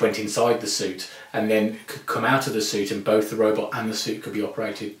vehicle which went inside the suit and then could come out of the suit, and both the robot and the suit could be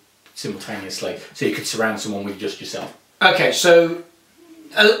operated simultaneously. So you could surround someone with just yourself. Okay, so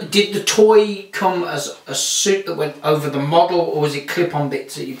did the toy come as a suit that went over the model, or was it clip-on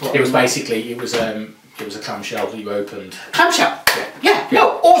bits that you put on? It was basically, it was a clamshell that you opened. Clamshell? Yeah.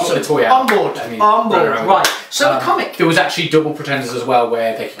 No, awesome. The toy out. On board. Right. So the comic. There was actually double pretenders as well,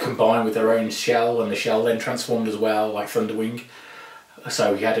 where they could combine with their own shell, and the shell then transformed as well, like Thunderwing.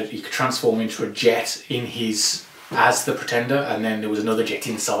 So he could transform into a jet as the pretender, and then there was another jet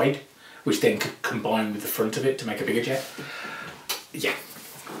inside, which then could combine with the front of it to make a bigger jet. Yeah.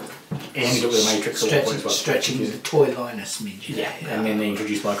 He ended up with a Matrix stretching the toy line a smidge. Yeah, and then they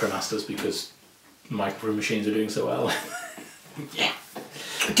introduced Micromasters because Micro Machines are doing so well. Yeah.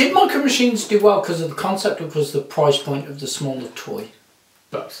 Did Micro Machines do well because of the concept, or because the price point of the smaller toy?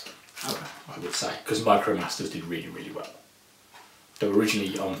 Both. Okay. I would say, because Micromasters did really, really well. They were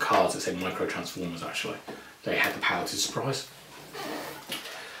originally on cards that said Micro Transformers. Actually, they had the power to surprise.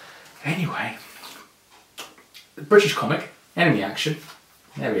 Anyway, British comic, enemy action.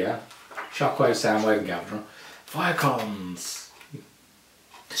 There we are. Shockwave, Soundwave, and Galvatron. Firecons.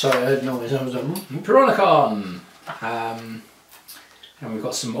 Sorry, I heard noise. I was like, Piranacon. And we've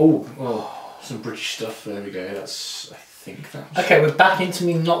got some some British stuff. There we go. I think that's. Okay, we're back into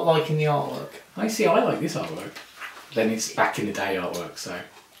me not liking the artwork. I like this artwork. Then it's back in the day artwork, so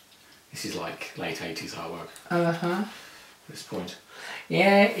this is like late 80s artwork. At this point.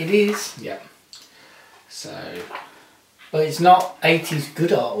 Yeah, it is. Yeah. So. But it's not 80s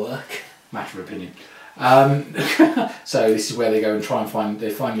good artwork. Matter of opinion. So this is where they go and try and they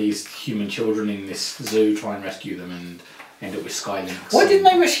find these human children in this zoo, try and rescue them, and end up with Skylinks. Why didn't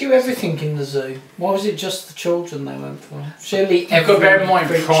they rescue everything in the zoo? Why was it just the children they went for? Surely every. Bear in mind,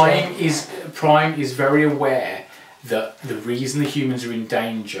 Prime is very aware that the reason the humans are in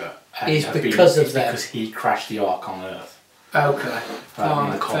danger is because of them. Because he crashed the Ark on Earth. Okay. In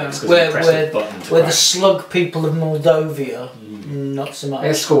the comics, where the slug people of Moldova, not so much.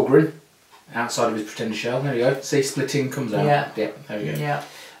 There's Skullgrin, outside of his pretender shell. There we go. See, splitting comes out. Yeah. There we go.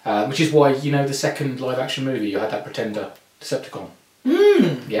 Yeah. Which is why, the second live action movie, you had that pretender Decepticon.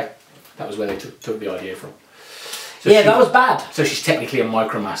 Yeah. That was where they took the idea from. So that was bad. So she's technically a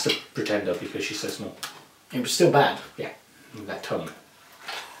Micromaster pretender because she's so small. It was still bad. Yeah. With that tongue.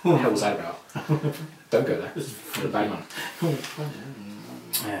 What the hell was that about? Don't go there. You're a bad man.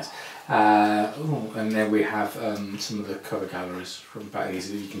 Yes. And then we have some of the cover galleries from back.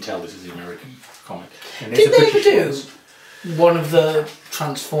 You can tell this is the American comic. And did they ever do one of the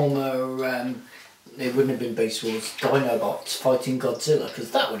Transformer? It wouldn't have been Beast Wars, Dinobots fighting Godzilla,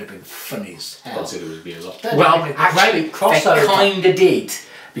 because that would have been funny as hell. Godzilla would be a lot. Well, actually, they kind of did.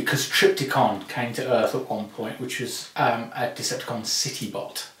 Because Trypticon came to Earth at one point, which was a Decepticon city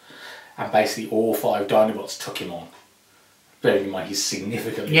bot. And basically all 5 Dinobots took him on. Bearing in mind he's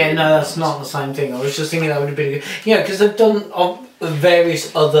significantly... Yeah, no, that's not the same thing. I was just thinking that would have been good. Yeah, because they've done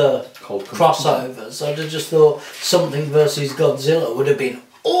various other crossovers. I'd have just thought something versus Godzilla would have been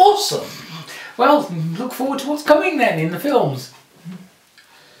awesome. Well, look forward to what's coming then in the films.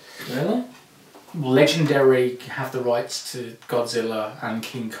 Really? Legendary have the rights to Godzilla and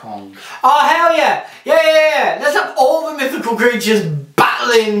King Kong. Oh, hell yeah! Yeah! Let's have all the mythical creatures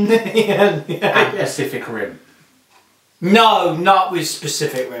battling! And Pacific Rim. No, not with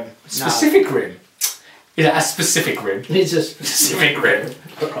Pacific Rim. Pacific Rim? Is that a specific rim? It's a specific rim.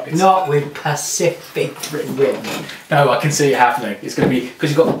 Right. Not with Pacific Rim. No, I can see it happening. It's going to be...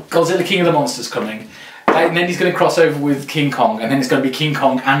 Because you've got Godzilla King of the Monsters coming. And then he's going to cross over with King Kong. And then it's going to be King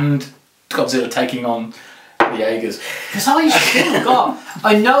Kong and Godzilla taking on the Jaegers. Because I still got...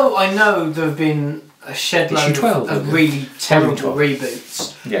 I know there have been a shed load of really terrible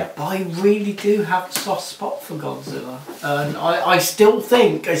reboots. Yeah. But I really do have a soft spot for Godzilla. And I still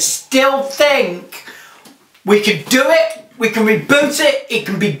think we can do it, we can reboot it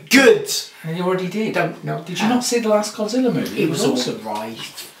can be good. And you already did. Did you not see the last Godzilla movie? It was alright.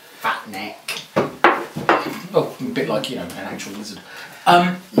 Fat neck. Well, a bit like, an actual lizard.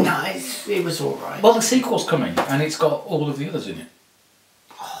 No, it was alright. Well, the sequel's coming, and it's got all of the others in it.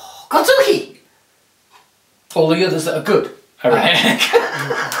 Oh, Godzilla! All the others that are good.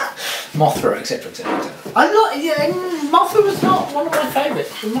 Mothra, etc, etc. I'm not... Yeah, Mothra was not one of my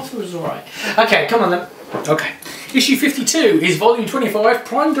favourites. Mothra was alright. Okay, come on then. Okay. Issue 52 is volume 25,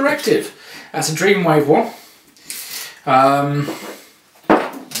 Prime Directive. That's a Dreamwave one. I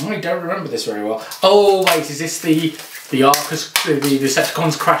don't remember this very well. Oh wait, is this the Arcus, the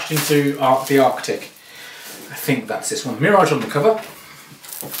Decepticons crashed into the Arctic? I think that's this one. Mirage on the cover.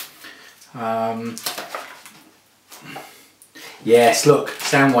 Yes, look,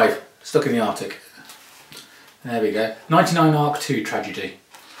 Soundwave stuck in the Arctic. There we go. 99 Arc 2 tragedy.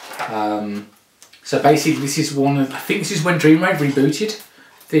 So basically, this is one of, I think this is when Dreamwave rebooted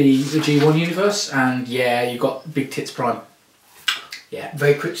the G1 universe, and yeah, you got Big Tits Prime. Yeah.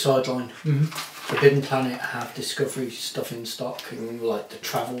 Very quick sideline. Forbidden Planet have Discovery stuff in stock, like the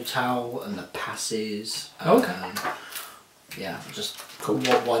travel towel and the passes. Okay. Yeah, just cool.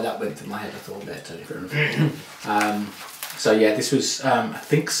 Why that went through my head, I thought about it. So yeah, this was, I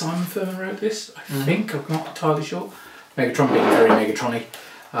think Simon Furman wrote this. I think, I'm not entirely sure. Megatron being very Megatronic.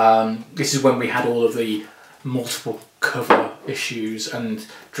 This is when we had all of the multiple cover issues, and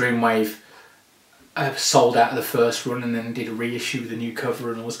Dreamwave sold out of the first run and then did a reissue with a new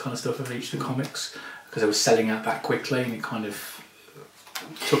cover and all this kind of stuff of each of the comics, because they were selling out that quickly, and it kind of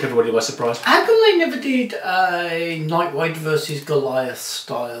took everybody by surprise. How come they never did a Nightwave versus Goliath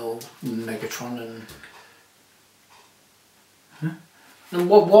style Megatron and... And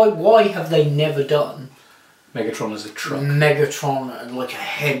why have they never done Megatron as a truck? Megatron and like a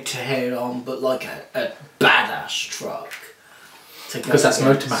head-to-head on, but like a badass truck. Because that's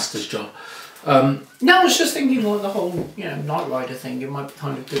Motormaster's job. No, I was just thinking like the whole, Knight Rider thing. It might be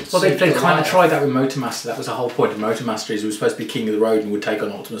kind of good. Well, they kind of tried that with Motormaster. That was the whole point of Motormaster, is he was supposed to be king of the road and would take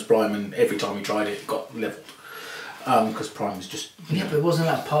on Optimus Prime, and every time he tried it, it got levelled. Because Prime was just... Yeah, but wasn't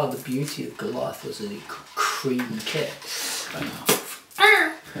that part of the beauty of Goliath, was that it could cream kit?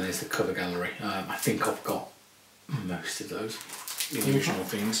 And there's the cover gallery. I think I've got most of those original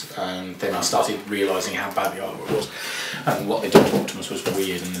things, and then I started realising how bad the artwork was, and what they did to Optimus was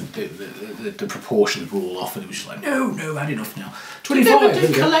weird, and the proportions were all off, and it was just like, no, had enough now. 25. Did they ever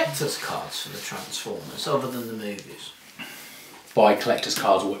do collector's cards for the Transformers, other than the movies? By collector's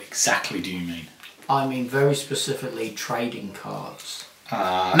cards, what exactly do you mean? I mean very specifically trading cards.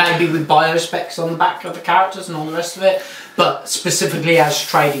 Maybe with biospecs on the back of the characters and all the rest of it, but specifically as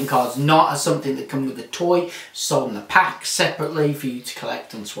trading cards, not as something that come with a toy, sold in a pack separately for you to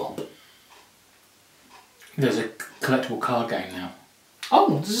collect and swap. There's a collectible card game now.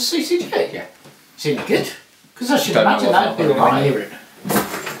 Oh, there's a CCG? Yeah. Seems good. Because I should imagine that'd be alright.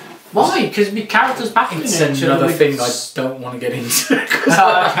 Why? Because the characters back in it. It's another thing I don't want to get into.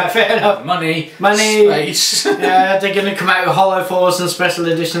 Okay, fair enough. Money, space. Yeah, they're going to come out with Hollow Force and special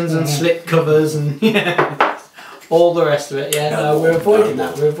editions and slip covers and all the rest of it. Yeah, no, we're avoiding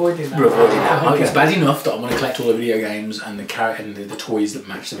that. We're avoiding that. Okay. It's bad enough that I want to collect all the video games and the toys that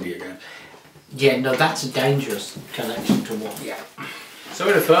match the video game. Yeah, no, that's a dangerous collection to want. Yeah. So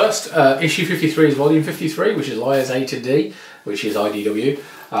in the first, issue 53 is volume 53, which is Liars A to D, which is IDW.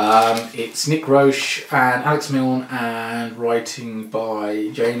 It's Nick Roche and Alex Milne, and writing by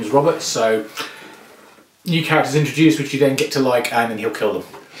James Roberts. So new characters introduced, which you then get to like, and then he'll kill them.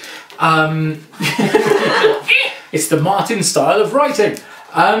 It's the Martin style of writing.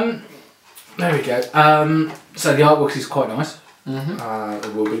 There we go. So the artwork is quite nice.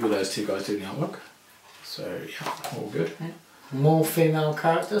 It will be with those two guys doing the artwork. So yeah, all good. More female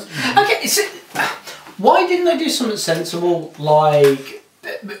characters. Okay, so why didn't they do something sensible like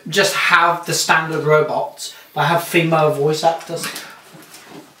just have the standard robots but have female voice actors?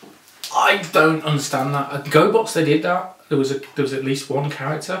 I don't understand that. At GoBots they did that. There was at least one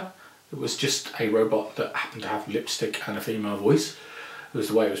character that was just a robot that happened to have lipstick and a female voice. It was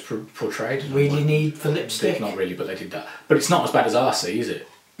the way it was portrayed. Really need for lipstick? Not really, but they did that. But it's not as bad as RC, is it?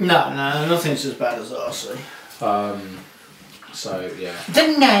 No, nothing's as bad as RC. So yeah. The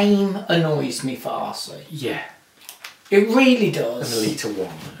name annoys me for RC. Yeah. It really does. And Elita 1.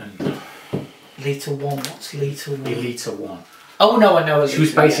 And Elita 1? What's Elita 1? Elita 1. Oh no, I know. She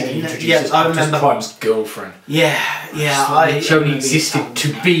was basically introduced as Optimus Prime's girlfriend. Yeah. She only existed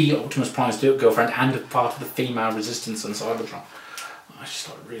to be Optimus Prime's girlfriend and a part of the female resistance on Cybertron. I just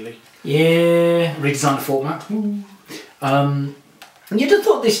thought, really? Yeah. Redesigned the format. You'd have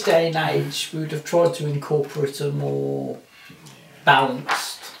thought this day and age we would have tried to incorporate a more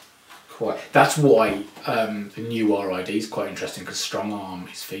balanced. Quite. That's why the new RID is quite interesting, because Strong Arm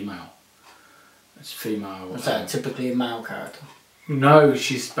is female. It's female. Is that typically a male character? No,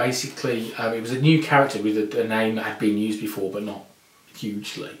 she's basically. It was a new character with a name that had been used before, but not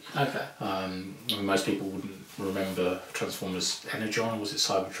hugely. Okay. Most people wouldn't remember Transformers Energon, or was it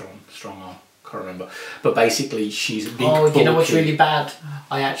Cybertron? Strong Arm. Can't remember. But basically, she's a big. Oh, you know what's really bad?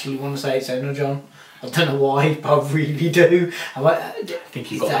 I actually want to say it's Energon. I don't know why, but I really do. I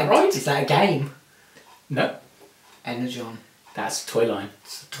think you got that right. Is that a game? No. Energon. That's a toy line.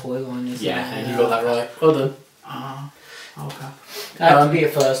 It's a toy line, isn't it? Yeah, and you got that right. Well done. Okay. That had to be a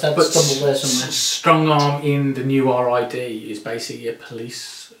first. I'd stumble there somewhere. Strong Arm in the new RID is basically a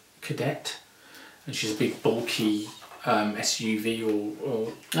police cadet, and she's a big bulky SUV or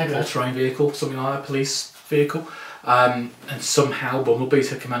all-terrain vehicle, something like that, police vehicle, and somehow Bumblebee's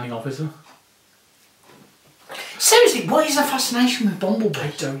her commanding officer. Seriously, what is the fascination with Bumblebee?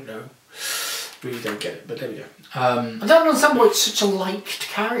 I don't know. Really don't get it, but there we go. I don't understand why it's such a liked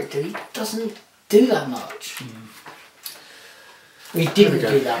character. He doesn't do that much. He didn't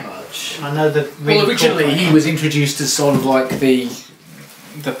do that much. I know that. Well, originally he was introduced as sort of like the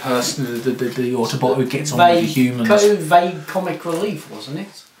person, the Autobot who gets on with the humans. Vague comic relief, wasn't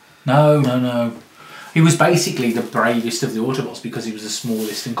it? No. He was basically the bravest of the Autobots because he was the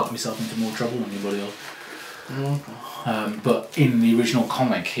smallest and got himself into more trouble than anybody else. But in the original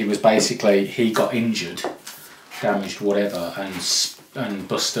comic, he was basically, he got injured, damaged, whatever, and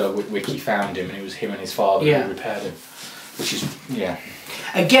Buster Witwicky found him, and it was him and his father who repaired him. Which is, yeah.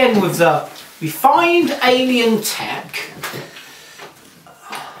 Again, with the refined alien tech.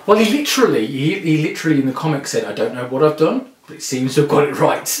 Well, he literally in the comic said, "I don't know what I've done, but it seems to have got it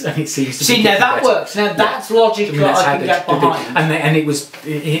right," and it seems to. See, now that works. Now that's logic. I mean, that's I can get behind. And it was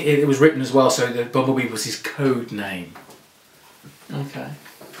written as well, so that Bumblebee was his code name. Okay.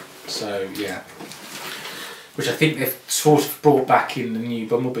 So yeah, which I think they've sort of brought back in the new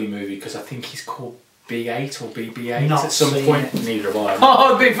Bumblebee movie because I think he's called B8 or BB8 Not at some point. Neither have I.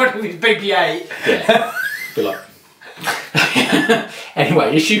 Oh, it'd be funny with BB8. Yeah. Be like.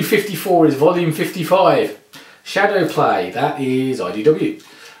 Anyway, issue 54 is volume 55. Shadow Play, that is IDW.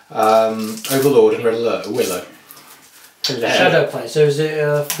 Overlord and Red Alert, Willow. Hello. Shadow Play, so is it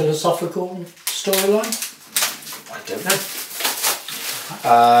a philosophical storyline? I don't know.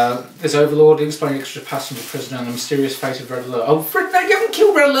 There's Overlord explaining extra passenger prisoner and the mysterious fate of Red Alert. Oh, Fred, no, you haven't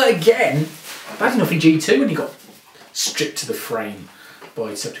killed Red Alert again! Bad enough in G2 when he got stripped to the frame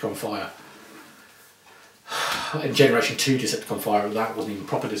by Decepticon Fire. In Generation 2 Decepticon Fire, that wasn't even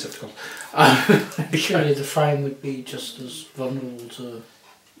proper Decepticon. Surely the frame would be just as vulnerable to...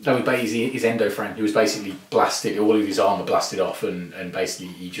 No, but his endo frame. He was basically blasted, all of his armour blasted off, and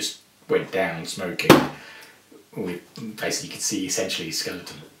basically he just went down smoking. Basically you could see essentially his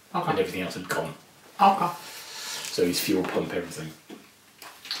skeleton. Okay. And everything else had gone. Okay. So his fuel pump, everything.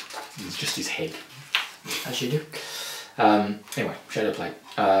 It's just his head. As you do. Anyway, Shadow Play.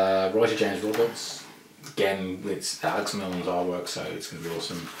 Writer James Roberts. Again, it's Alex Milne's artwork, so it's going to be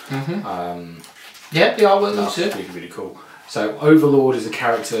awesome. Yeah, the artwork looks good. Really, really cool. So Overlord is a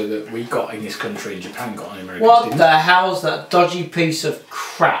character that we got in this country, and Japan got in America. What the hell's that dodgy piece of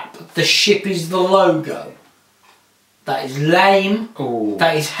crap? The ship is the logo. That is lame. Oh,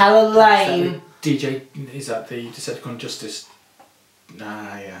 that is hella lame. Is that the Decepticon Justice?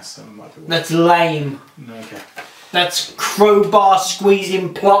 Nah, yes, that might be one. That's lame. Okay. That's crowbar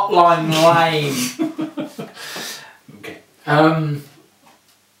squeezing plotline lame. Okay.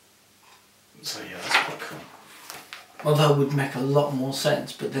 So yeah, that's quite cool. Well, that would make a lot more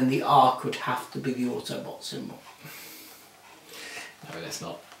sense, but then the arc would have to be the Autobot symbol. No, that's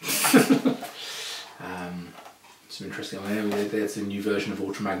not. Some interesting. I mean, there's a new version of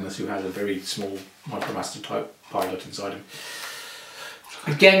Ultra Magnus who has a very small Micromaster type pilot inside him.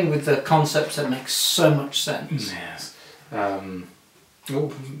 Again, with the concepts that make so much sense. Yes.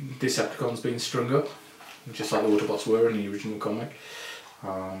 Decepticons being strung up, just like the Autobots were in the original comic.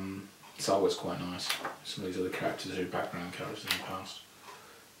 This artwork's quite nice. Some of these other characters are background characters in the past.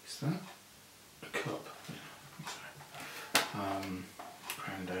 Is that a cup? Yeah, I think so.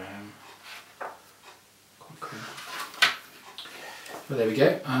 Crown down. Quite cool. Well, there we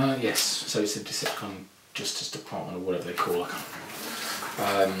go. Yes, so it's a Decepticon Justice Department or whatever they call it.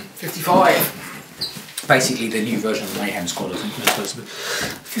 55. Basically the new version of the Mayhem Squad, I think.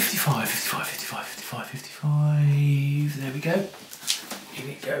 55. There we go. In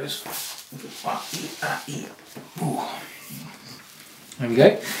it goes. There we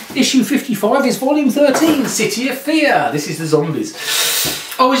go. Issue 55 is volume 13, City of Fear. This is the zombies.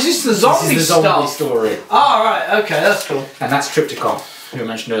 Oh, is this the zombie zombie story? Oh, right, okay, that's cool. And that's Triptychon, who I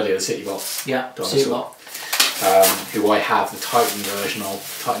mentioned earlier, the Citybot. Yeah, Citybot. Who I have the Titan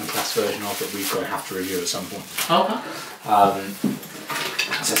class version of, that we're going to have to review at some point. Okay.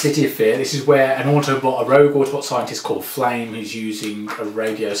 So City of Fear, this is where a rogue Autobot scientist called Flame is using a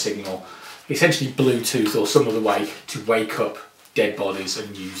radio signal, essentially Bluetooth or some other way, to wake up dead bodies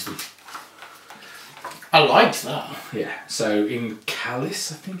and use them. I liked that. Yeah, so in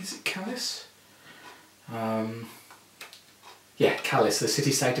Callis, I think, is it Callis? Yeah, Callus, the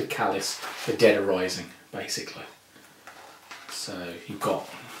city-state of Callus, the dead are rising, basically. So you've got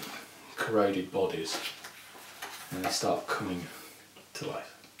corroded bodies, and they start coming to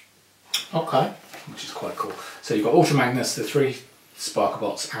life. Okay. Which is quite cool. So you've got Ultra Magnus, the 3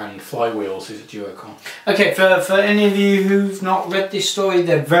 Sparkerbots, and Flywheels, who's a Duocon. Okay, for any of you who've not read this story,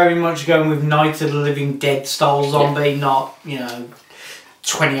 they're very much going with Night of the Living Dead style zombie, not, you know,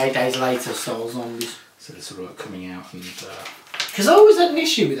 28 Days Later style zombies. So they're sort of coming out and... Because I always had an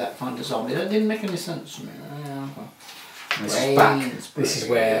issue with that kind of zombie. That didn't make any sense to me. This is back. This is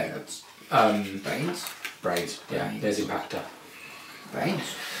where... Brains? Yeah, there's Impactor. Brains.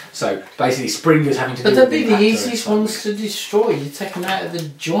 So basically Springer's having to do But they'd be with the Impactor easiest ones to destroy. You take them out of the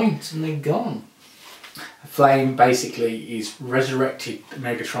joint and they're gone. Flame basically is resurrected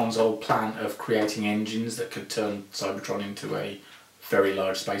Megatron's old plan of creating engines that could turn Cybertron into a very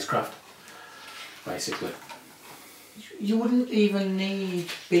large spacecraft. Basically. You wouldn't even need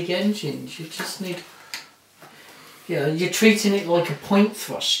big engines. You just need... Yeah, you're treating it like a point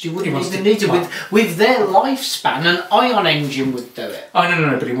thrust. You wouldn't even need it. With their lifespan, an ion engine would do it. Oh,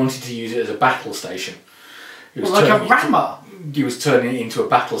 no, but he wanted to use it as a battle station. Well, like a rammer. He was turning it into a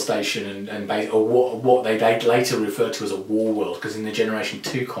battle station or what they later referred to as a war world, because in the Generation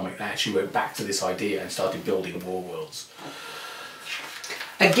 2 comic they actually went back to this idea and started building war worlds.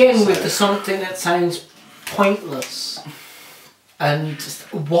 Again, with something that sounds pointless. And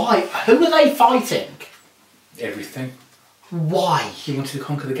why? Who are they fighting? Everything. Why? He wanted to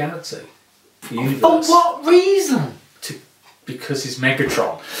conquer the galaxy. The universe. For what reason? Because he's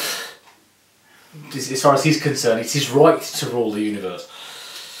Megatron. As far as he's concerned, it's his right to rule the universe.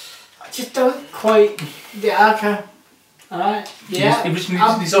 I just don't quite... Yeah, okay. Alright. Yeah. He was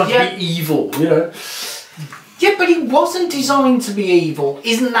designed to be evil, you know. Yeah, but he wasn't designed to be evil.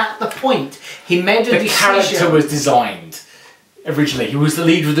 Isn't that the point? He made a decision. The character was designed originally. He was the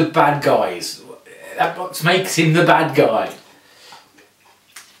leader of the bad guys. That what makes him the bad guy.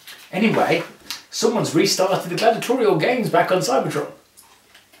 Anyway, someone's restarted the gladiatorial games back on Cybertron.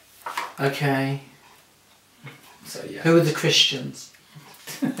 Okay. So yeah. Who are the Christians?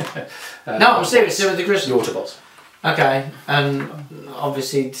 No, I'm serious. Who are the Christians? The Autobots. Okay, and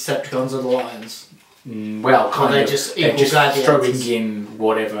obviously Decepticons are the Lions. Well, kind they're of. Just they're just throwing gladiators. in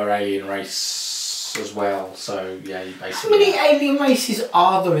whatever alien race as well. So yeah, you basically. How many alien races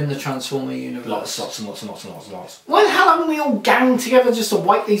are there in the Transformer universe? Lots and lots. Why the hell haven't we all gang together just to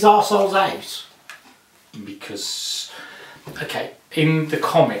wipe these arseholes out? Because, okay, in the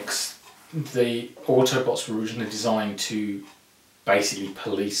comics, the Autobots were originally designed to basically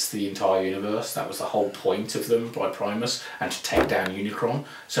police the entire universe. That was the whole point of them by Primus, and to take down Unicron.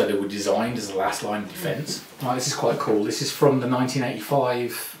 So they were designed as the last line of defence. Right, this is quite cool. This is from the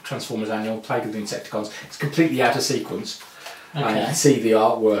 1985 Transformers Annual, Plague of the Insecticons. It's completely out of sequence. Okay. And you can see the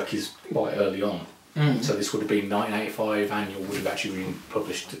artwork is quite early on. So this would have been 1985 Annual, would have actually been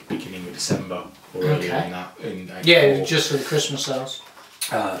published at the beginning of December or earlier than that. In yeah, just for the Christmas sales.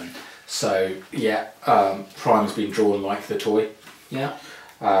 So yeah, Prime's been drawn like the toy. Yeah.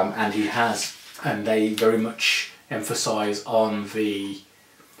 And he has, and they very much emphasise on the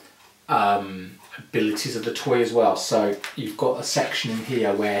abilities of the toy as well. So you've got a section in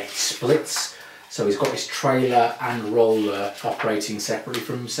here where he splits. So he's got his trailer and roller operating separately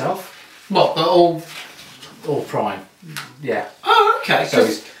from himself. What? They're all Prime. Yeah. Oh, okay. So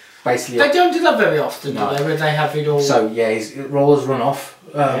he's basically. They don't do that very often, no. do they? Where they have it all. So yeah, his rollers run off.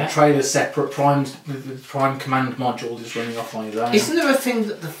 Trailer's separate. The Prime command module is running off on his own. Isn't there a thing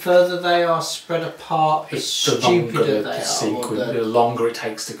that the further they are spread apart, the stupider they are? The longer it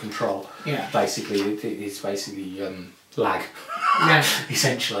takes to control. Yeah. Basically, it's basically lag. Yeah.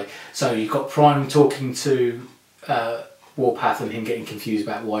 Essentially. So you've got Prime talking to Warpath and him getting confused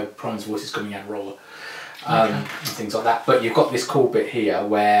about why Prime's voice is coming out of Roller. And things like that. But you've got this cool bit here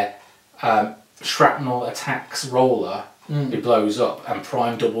where Shrapnel attacks Roller. It blows up and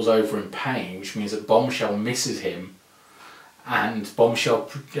Prime doubles over in pain, which means that Bombshell misses him, and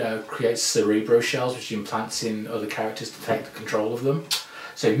Bombshell creates Cerebro shells, which he implants in other characters to take the control of them.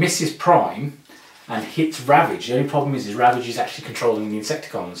 So he misses Prime and hits Ravage. The only problem is Ravage is actually controlling the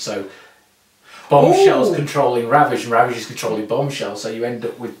Insecticons. So Bombshell's controlling Ravage and Ravage is controlling Bombshell, so you end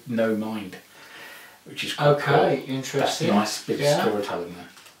up with no mind, which is quite cool. Interesting. That's a nice bit of storytelling there.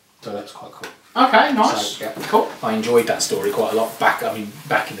 So that's quite cool. Okay, nice. So, yeah, cool. I enjoyed that story quite a lot back in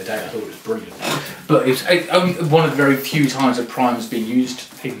the day. I thought it was brilliant. But it's only one of the very few times that Prime's been used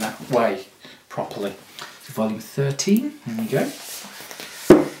in that way properly. So volume 13. There we go.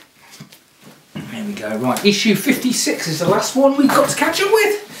 There There we go. Right, issue 56 is the last one we've got to catch up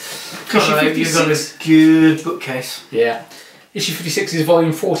with. Issue 56. You've got a good bookcase. Yeah. Issue 56 is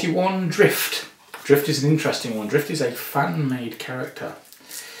volume 41, Drift. Drift is an interesting one. Drift is a fan-made character.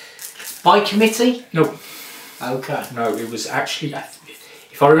 By committee? No. Okay. No, it was actually,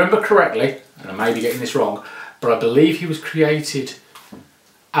 if I remember correctly, and I may be getting this wrong, but I believe he was created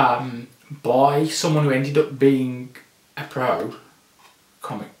by someone who ended up being a pro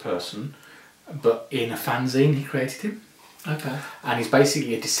comic person, but in a fanzine he created him. Okay. And he's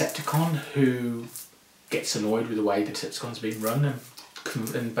basically a Decepticon who gets annoyed with the way the Decepticon's been run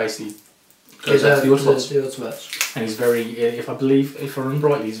and basically goes after the Autobots. And he's very, if I remember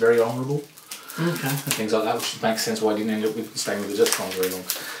rightly, he's very honourable. Okay. And things like that, which makes sense why he didn't end up with staying with the Decepticons very long.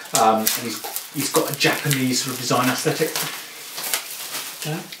 And he's got a Japanese sort of design aesthetic.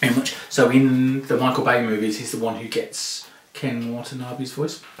 Okay. Very much. So in the Michael Bay movies, he's the one who gets Ken Watanabe's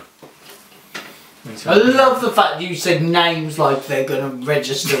voice. I love the fact you said names like they're going to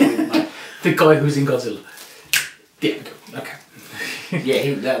register with me. The guy who's in Godzilla. Yeah, okay. Yeah,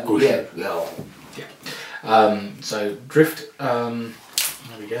 so Drift, there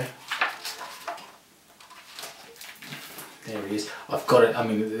we go. There he is. I've got it. I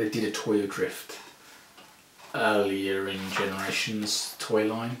mean, they did a toy of Drift earlier in Generations toy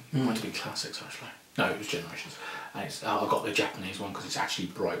line. It might have been Classics actually. No, it was Generations. And I got the Japanese one because it's actually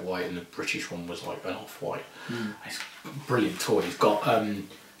bright white, and the British one was like an off-white. It's a brilliant toy. He's got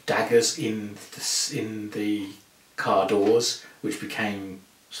daggers in the car doors, which became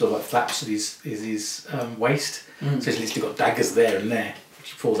sort of like flaps at his waist. So he's literally got daggers there and there,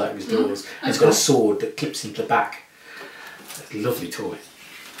 which he pulls out of his doors. And he's got a sword that clips into the back. It's a lovely toy.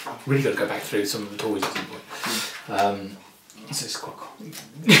 Really got to go back through some of the toys at some point. So it's quite cool.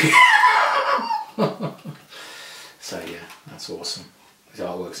 So yeah, that's awesome. His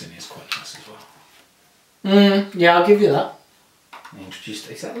artwork's in here is quite nice as well. Yeah, I'll give you that. They introduced,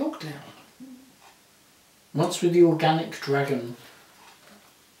 is that Lockdown? What's with the organic dragon?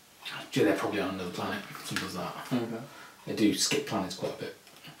 Yeah, they're probably on another planet, something like that. Okay. They do skip planets quite a bit.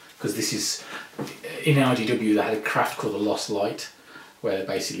 Because this is, in IDW they had a craft called the Lost Light, where they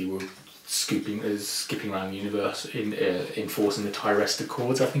basically were skipping around the universe, enforcing the Tyresta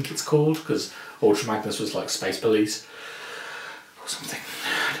Accords, I think it's called, because Ultra Magnus was like space police or something.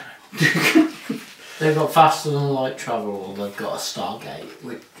 I don't know. They've got faster than light travel, or they've got a Stargate.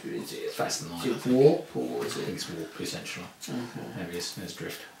 Which is it? Faster than light. Is it warp, or is I it? think it's warp, essentially. Okay. There he is. There's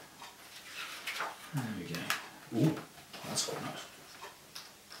Drift. There we go. Ooh, that's quite nice.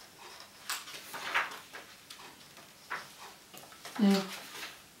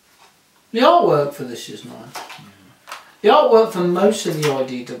 The artwork for this is nice. The artwork for most of the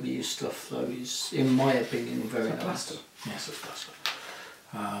IDW stuff, though, is, in my opinion, very nice. Plaster? Yes, it's plaster.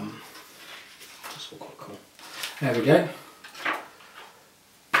 That's all quite cool. There we go.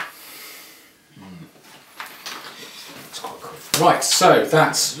 That's quite cool. Right, so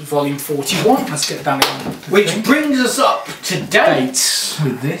that's volume 41. Let's get down again. Which brings us up to date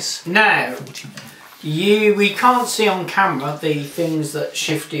with this. Now, 41. we can't see on camera the things that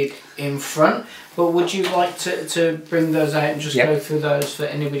shifted in front, but would you like to bring those out and just go through those for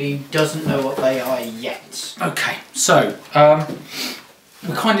anybody who doesn't know what they are yet? Okay, so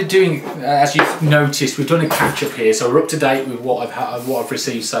we're kind of doing, as you've noticed, we've done a catch up here, so we're up to date with what I've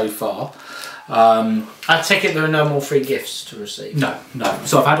received so far. I take it there are no more free gifts to receive. No.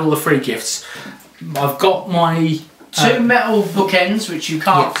 So I've had all the free gifts. I've got my two metal bookends, which you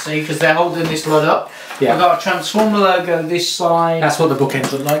can't see because they're holding this lot up. Yeah. I've got a Transformer logo this side. That's what the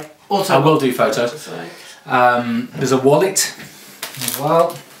bookends look like. Also, I will do photos. There's a wallet as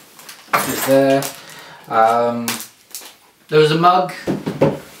well. Is there. There was a mug,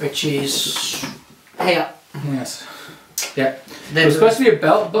 which is here. Yes. Yeah. There was supposed to be a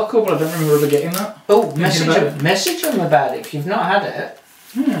belt buckle, but I don't remember ever getting that. Oh, message them about it if you've not had it.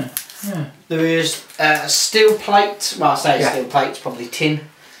 Yeah. There is steel plate. Well, I say steel plate. It's probably tin.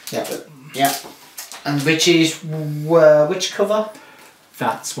 Yeah. But, yeah. And which is which cover?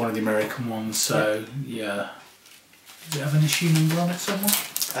 That's one of the American ones. So yeah. Does it have an issue number on it somewhere?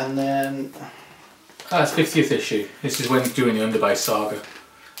 And then. Oh, it's 50th issue. This is when doing the Underbase saga.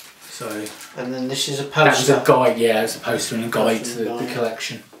 So. And then this is a poster. That was a guide. Yeah, it's a poster and a guide to the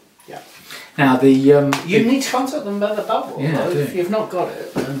collection. Yeah. Now the you need to contact them about the bubble. Yeah, if you've not got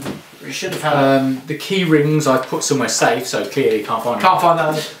it, then you should have had it. The key rings I've put somewhere safe, so clearly you can't find them. Can't find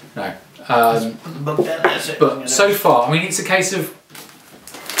those. No. But so far, I mean, it's a case of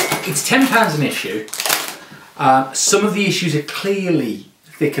it's £10 an issue. Some of the issues are clearly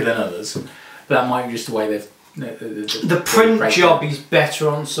thicker than others. But that might be just the way they've the print job is better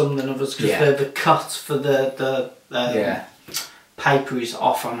on some than others because the cut for the paper is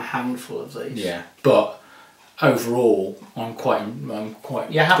off on a handful of these. Yeah, but overall, I'm quite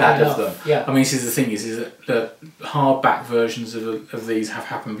glad of them. Yeah. I mean, this is the thing is that the hardback versions of these have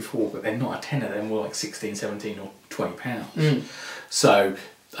happened before, but they're not a tenner. They're more like 16, 17 or £20. So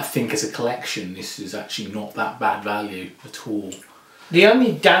I think as a collection, this is actually not that bad value at all. The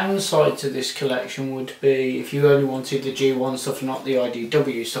only downside to this collection would be if you only wanted the G1 stuff, not the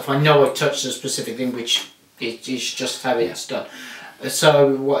IDW stuff. I know I touched a specific thing, which is just how it's done.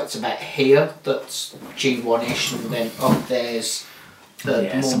 So what's about here, that's G1-ish, and then up there's the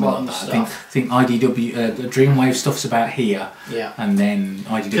more modern stuff. I think IDW, the Dreamwave stuff's about here, and then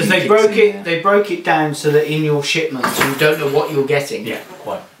IDW. Because they broke it down so that in your shipments you don't know what you're getting. Yeah,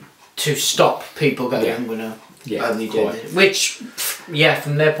 quite. To stop people going, I'm gonna only do it. Which,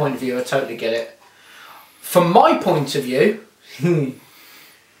 from their point of view, I totally get it. From my point of view.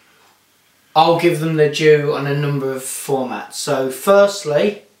 I'll give them their due on a number of formats. So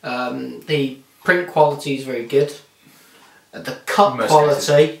firstly, the print quality is very good. The cut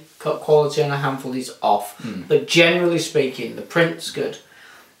quality on a handful is off. But generally speaking, the print's good.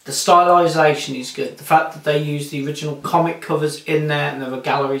 The stylisation is good. The fact that they use the original comic covers in there and there are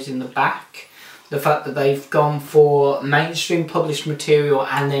galleries in the back. The fact that they've gone for mainstream published material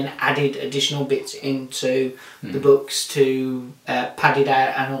and then added additional bits into the books to pad it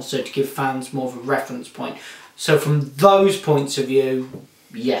out and also to give fans more of a reference point. So from those points of view,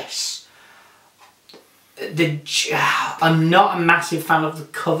 yes. I'm not a massive fan of the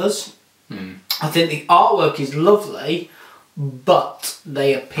covers. I think the artwork is lovely, but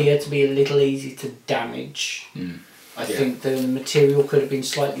they appear to be a little easy to damage. I think the material could have been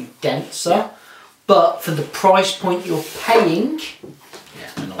slightly denser. But for the price point you're paying,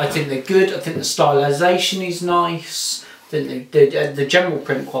 I think they're good. I think the stylisation is nice. I think the general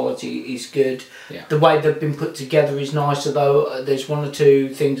print quality is good. The way they've been put together is nice, although there's one or two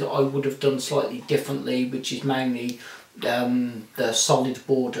things that I would have done slightly differently, which is mainly the solid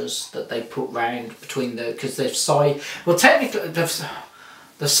borders that they put round between because they've technically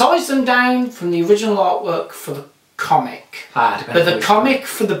they've sized them down from the original artwork for the comic. But the comic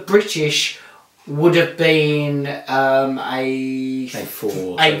for the British would have been A4,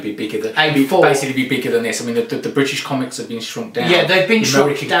 so it'd be bigger than basically be bigger than this. I mean, the British comics have been shrunk down. Yeah, they've been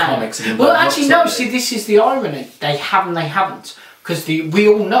shrunk down. Comics have been well, actually, no. See, this is the irony. They haven't. Because we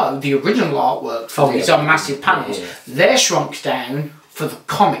all know the original artwork for these are massive panels. They're shrunk down for the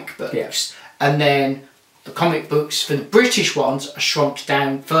comic books, and then the comic books for the British ones are shrunk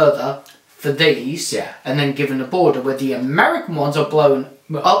down further for these, and then given a border. Where the American ones are blown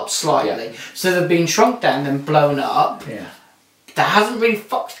up slightly, so they've been shrunk down then blown up. That hasn't really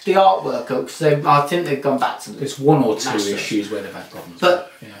fucked the artwork up because I think they've gone back to there's one or two issues where they've had problems,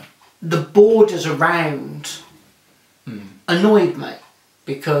 but the borders around annoyed me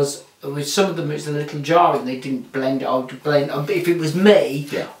because with some of them it's a little jarring. They didn't blend it. I would blend. If it was me,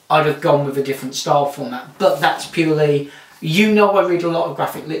 I'd have gone with a different style format. But that's purely. I read a lot of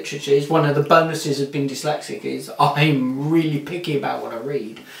graphic literature. One of the bonuses of being dyslexic is I'm really picky about what I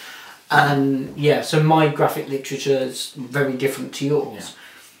read. And so my graphic literature is very different to yours.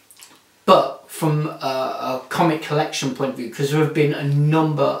 But from a comic collection point of view, because there have been a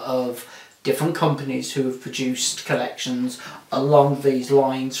number of different companies who have produced collections along these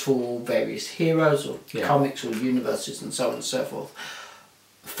lines for various heroes or comics or universes and so on and so forth.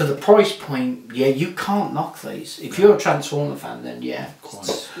 For the price point, you can't knock these. If you're a Transformer fan, then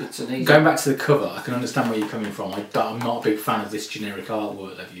it's an easy. Going back to the cover, I can understand where you're coming from. I'm not a big fan of this generic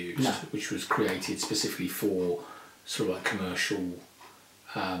artwork they've used, which was created specifically for sort of like commercial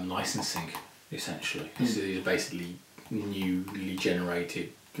licensing, essentially. So these are basically newly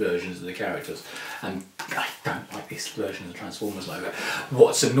generated versions of the characters, and I don't like this version of the Transformers logo.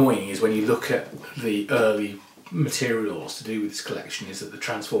 What's annoying is when you look at the early materials to do with this collection is that the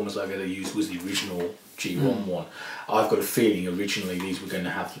Transformers logo they used was the original G1 one. I've got a feeling originally these were going to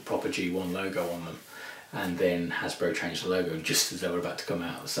have the proper G1 logo on them, and then Hasbro changed the logo just as they were about to come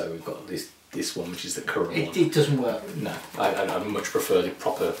out, so we've got this one which is the current one. It doesn't work. No, I much prefer the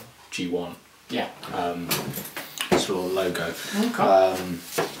proper G1 sort of logo.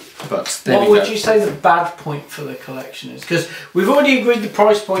 But what would you say the bad point for the collection is? Because we've already agreed the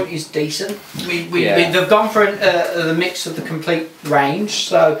price point is decent. They've gone for the mix of the complete range,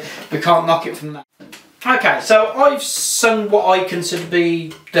 so we can't knock it from that. Okay, so I've sung what I consider to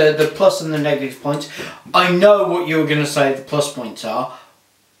be the plus and the negative points. I know what you're going to say the plus points are.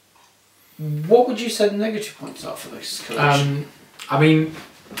 What would you say the negative points are for this collection? I mean,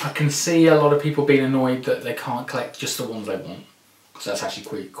 I can see a lot of people being annoyed that they can't collect just the ones they want. Because that's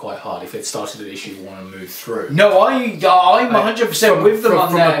actually quite hard. If it started at issue 1 and moved through. No, I'm 100% with them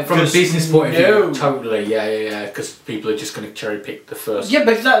on there. From a business point of view, totally, yeah. Because people are just going to cherry pick the first. Yeah,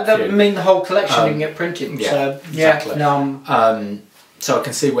 but that would mean the whole collection didn't get printed. Yeah, so, exactly. No, so I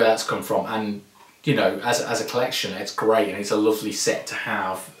can see where that's come from, and you know, as a collection, it's great, and it's a lovely set to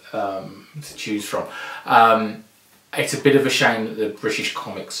have to choose from. It's a bit of a shame that the British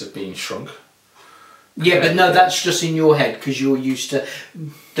comics have been shrunk. Yeah, but no, that's just in your head because you're used to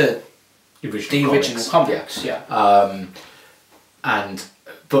the original comics. Yeah.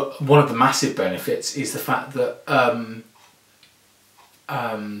 But one of the massive benefits is the fact that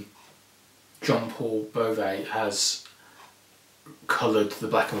John Paul Beauvais has coloured the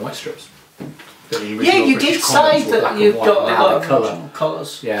black and white strips. Yeah, you did say that you've got a lot of original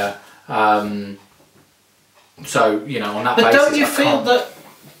colours. Yeah. So, you know, on that basis... But don't you I feel that...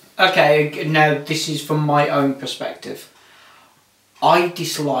 Okay, now this is from my own perspective. I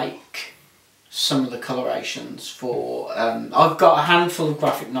dislike some of the colorations for... I've got a handful of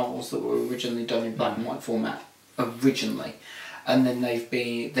graphic novels that were originally done in black and white format, originally. And then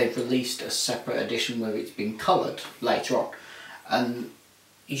they've released a separate edition where it's been coloured later on. And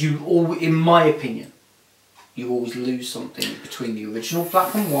in my opinion, you always lose something between the original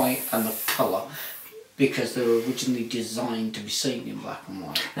black and white and the colour, because they were originally designed to be seen in black and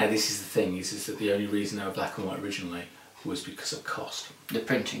white. Now this is the thing, is that the only reason they were black and white originally was because of cost. The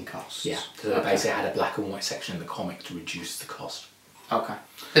printing costs. Yeah, so they basically had a black and white section in the comic to reduce the cost. Okay.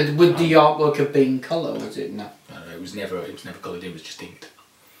 But would the artwork have been colour, was it? No. No, it was never coloured in, it was just inked.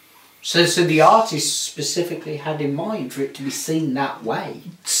 So the artist specifically had in mind for it to be seen that way?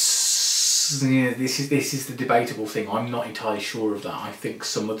 Yeah, this is the debatable thing. I'm not entirely sure of that. I think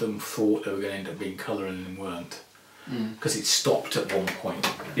some of them thought they were going to end up being colour and then weren't. Because it stopped at one point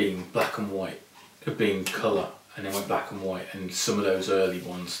being black and white, being colour, and then went black and white. And some of those early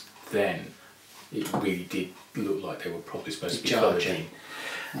ones, then it really did look like they were probably supposed to be coloured in.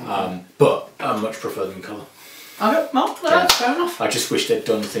 But I much prefer them in colour. Okay, well, that's fair enough. I just wish they'd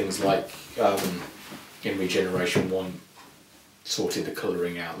done things like in Regeneration 1. Sorted the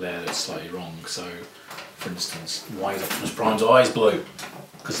colouring out there that's slightly wrong. So, for instance, why is Optimus Prime's eyes blue?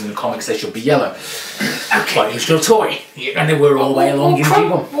 Because in the comics they should be yellow. Okay. Like it's your toy. And they were all the way along in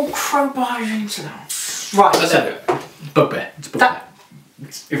G1. We'll crowbar into that. Right, so bugbear. It's bugbear.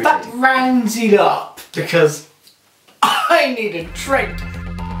 That rounds it up because I need a drink.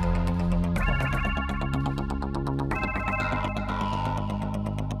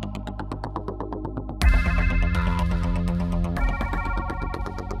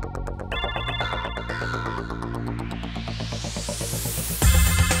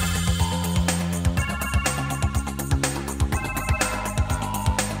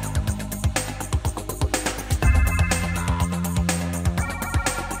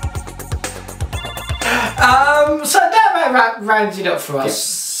 So that rounds it up for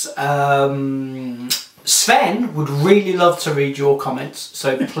us. Sven would really love to read your comments,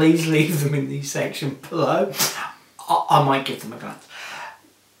 so please leave them in the section below. I might give them a glance.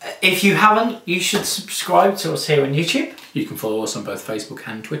 If you haven't, you should subscribe to us here on YouTube. You can follow us on both Facebook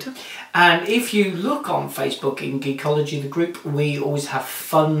and Twitter. And if you look on Facebook in Geekology, the group, we always have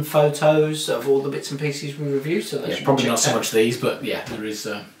fun photos of all the bits and pieces we review. So yeah, probably not so much these, but yeah, there is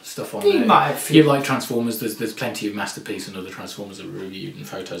stuff on you there. Might have if you like Transformers, there's plenty of Masterpiece and other Transformers that we reviewed and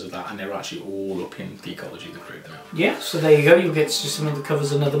photos of that, and they're actually all up in Geekology, the group now. Yeah, so there you go. You'll get to see some of the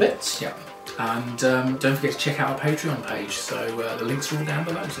covers and other bits. Yeah. And don't forget to check out our Patreon page. So the links are all down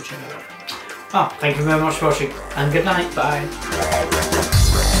below, so check that out. Oh, thank you very much for watching, and good night. Bye.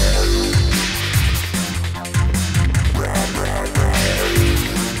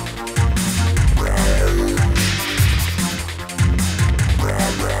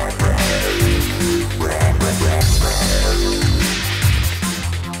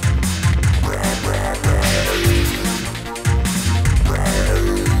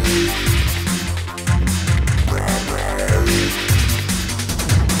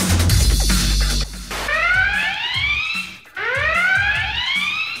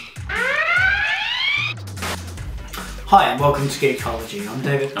 Hi and welcome to Geekology. I'm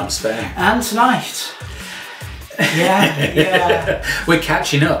David. I'm Sven. And tonight, yeah, we're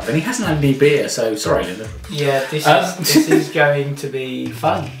catching up, and he hasn't had any beer, so sorry, Linda. Yeah, this is going to be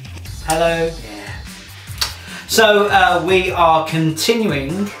fun. Hello. Yeah. So we are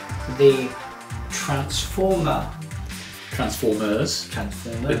continuing the Transformers.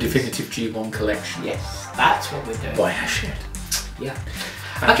 The definitive G1 collection. Yes, that's what we're doing. By Hachette. Yeah.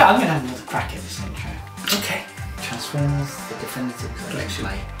 Okay, I'm going to have another crack at this intro. Okay. Transformers, the Definitive Collection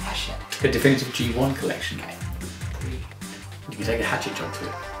by Hachette. The Definitive G1 collection. Okay. You can take a hatchet job to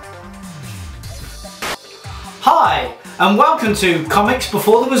it. Hi, and welcome to Comics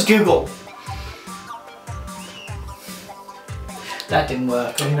Before There Was Google. That didn't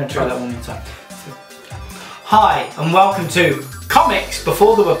work. I'm going to try that one more time. Hi, and welcome to Comics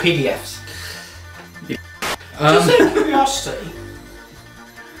Before There Were PDFs. Just out of curiosity,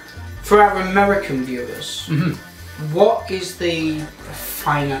 for our American viewers, what is the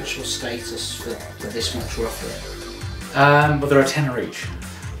financial status for this much roughly? Well, they're a tenner each.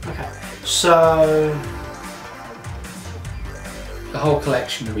 Okay, so the whole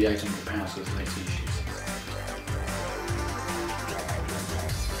collection will be £800 for the later issues.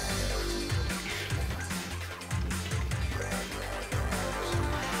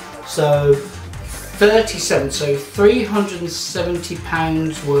 So 37, so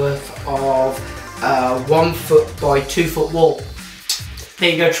 £370 worth of 1 foot by 2 foot wall. There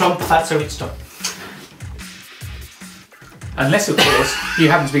you go, Trump, that's how it's done. Unless, of course,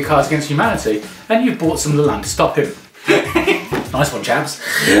 you happen to be Cards Against Humanity and you've bought some of the land to stop him. Nice one, chaps.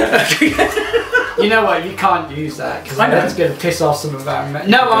 You know what, you can't use that because that's going to piss off some of our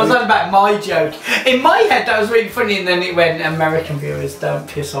No, I was on about my joke. In my head that was really funny and then it went, American viewers, don't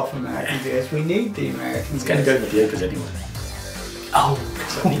piss off American viewers. We need the Americans. It's going to go to the viewers anyway. Oh,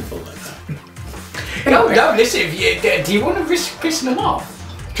 so people like that. No, listen, do you want to risk pissing them off?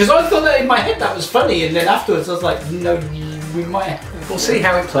 Because I thought that in my head that was funny and then afterwards I was like, no, we might. We'll see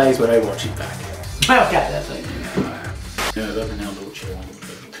how it plays when I watch it back. Okay, that's it. No, the other now launch one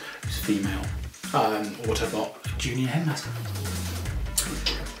was female. Autobot Junior Headmaster.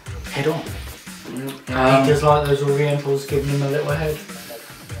 Head on. He does like those Orientals giving him a little head.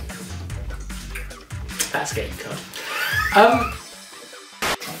 That's getting cut.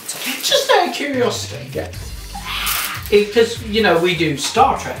 Just out of curiosity, because you know we do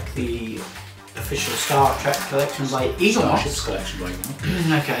Star Trek, the official Star Trek collection by Eaglemoss. Collection by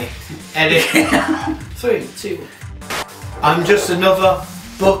Eaglemoss. Okay. Edit. 3, 2. I'm just another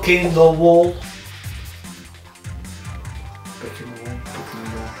book in the wall.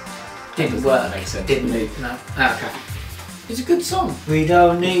 Didn't work. Didn't need no. Okay. It's a good song. We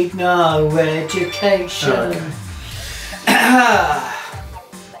don't need no education. Okay.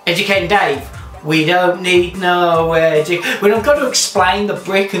 Educating Dave. We don't need no when I've got to explain the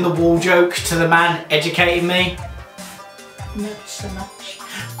brick and the wall joke to the man educating me. Not so much.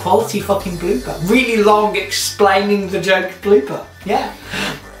 Quality fucking blooper. Really long explaining the joke blooper. Yeah.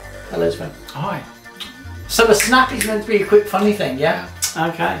 Hello, Sven. Hi. So the snap is meant to be a quick funny thing, yeah?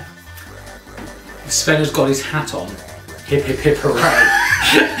 Okay. Sven has got his hat on. Hip hip hip hooray.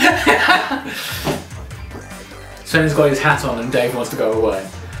 Sven has got his hat on and Dave wants to go away.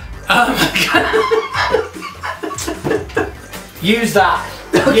 Use that.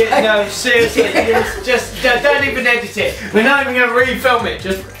 Okay. Yeah, no, seriously, just don't even edit it. We're not even going to refilm it.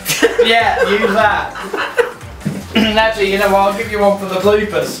 Just yeah, use that. Actually, you know what? I'll give you one for the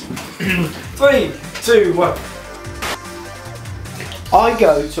bloopers. 3, 2, 1. I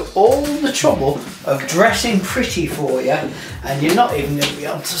go to all the trouble of dressing pretty for you, and you're not even going to be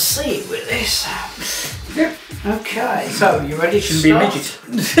able to see it with this. Yep. Okay, so you ready to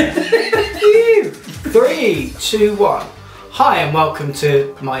Shouldn't start? Be a midget. 3, 2, 1. Hi and welcome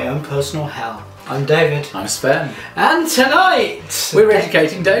to my own personal hell. I'm David. I'm Sven. And tonight we're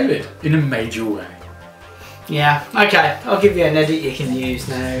educating David in a major way. Yeah, okay. I'll give you an edit you can use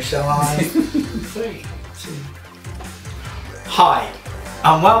now, shall I? 3, 2. Hi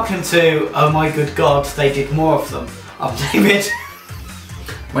and welcome to Oh My Good God, They Did More of Them. I'm David.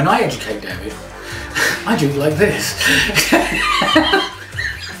 When I educate David, I do it like this.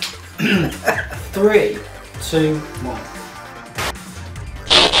 3, 2, 1.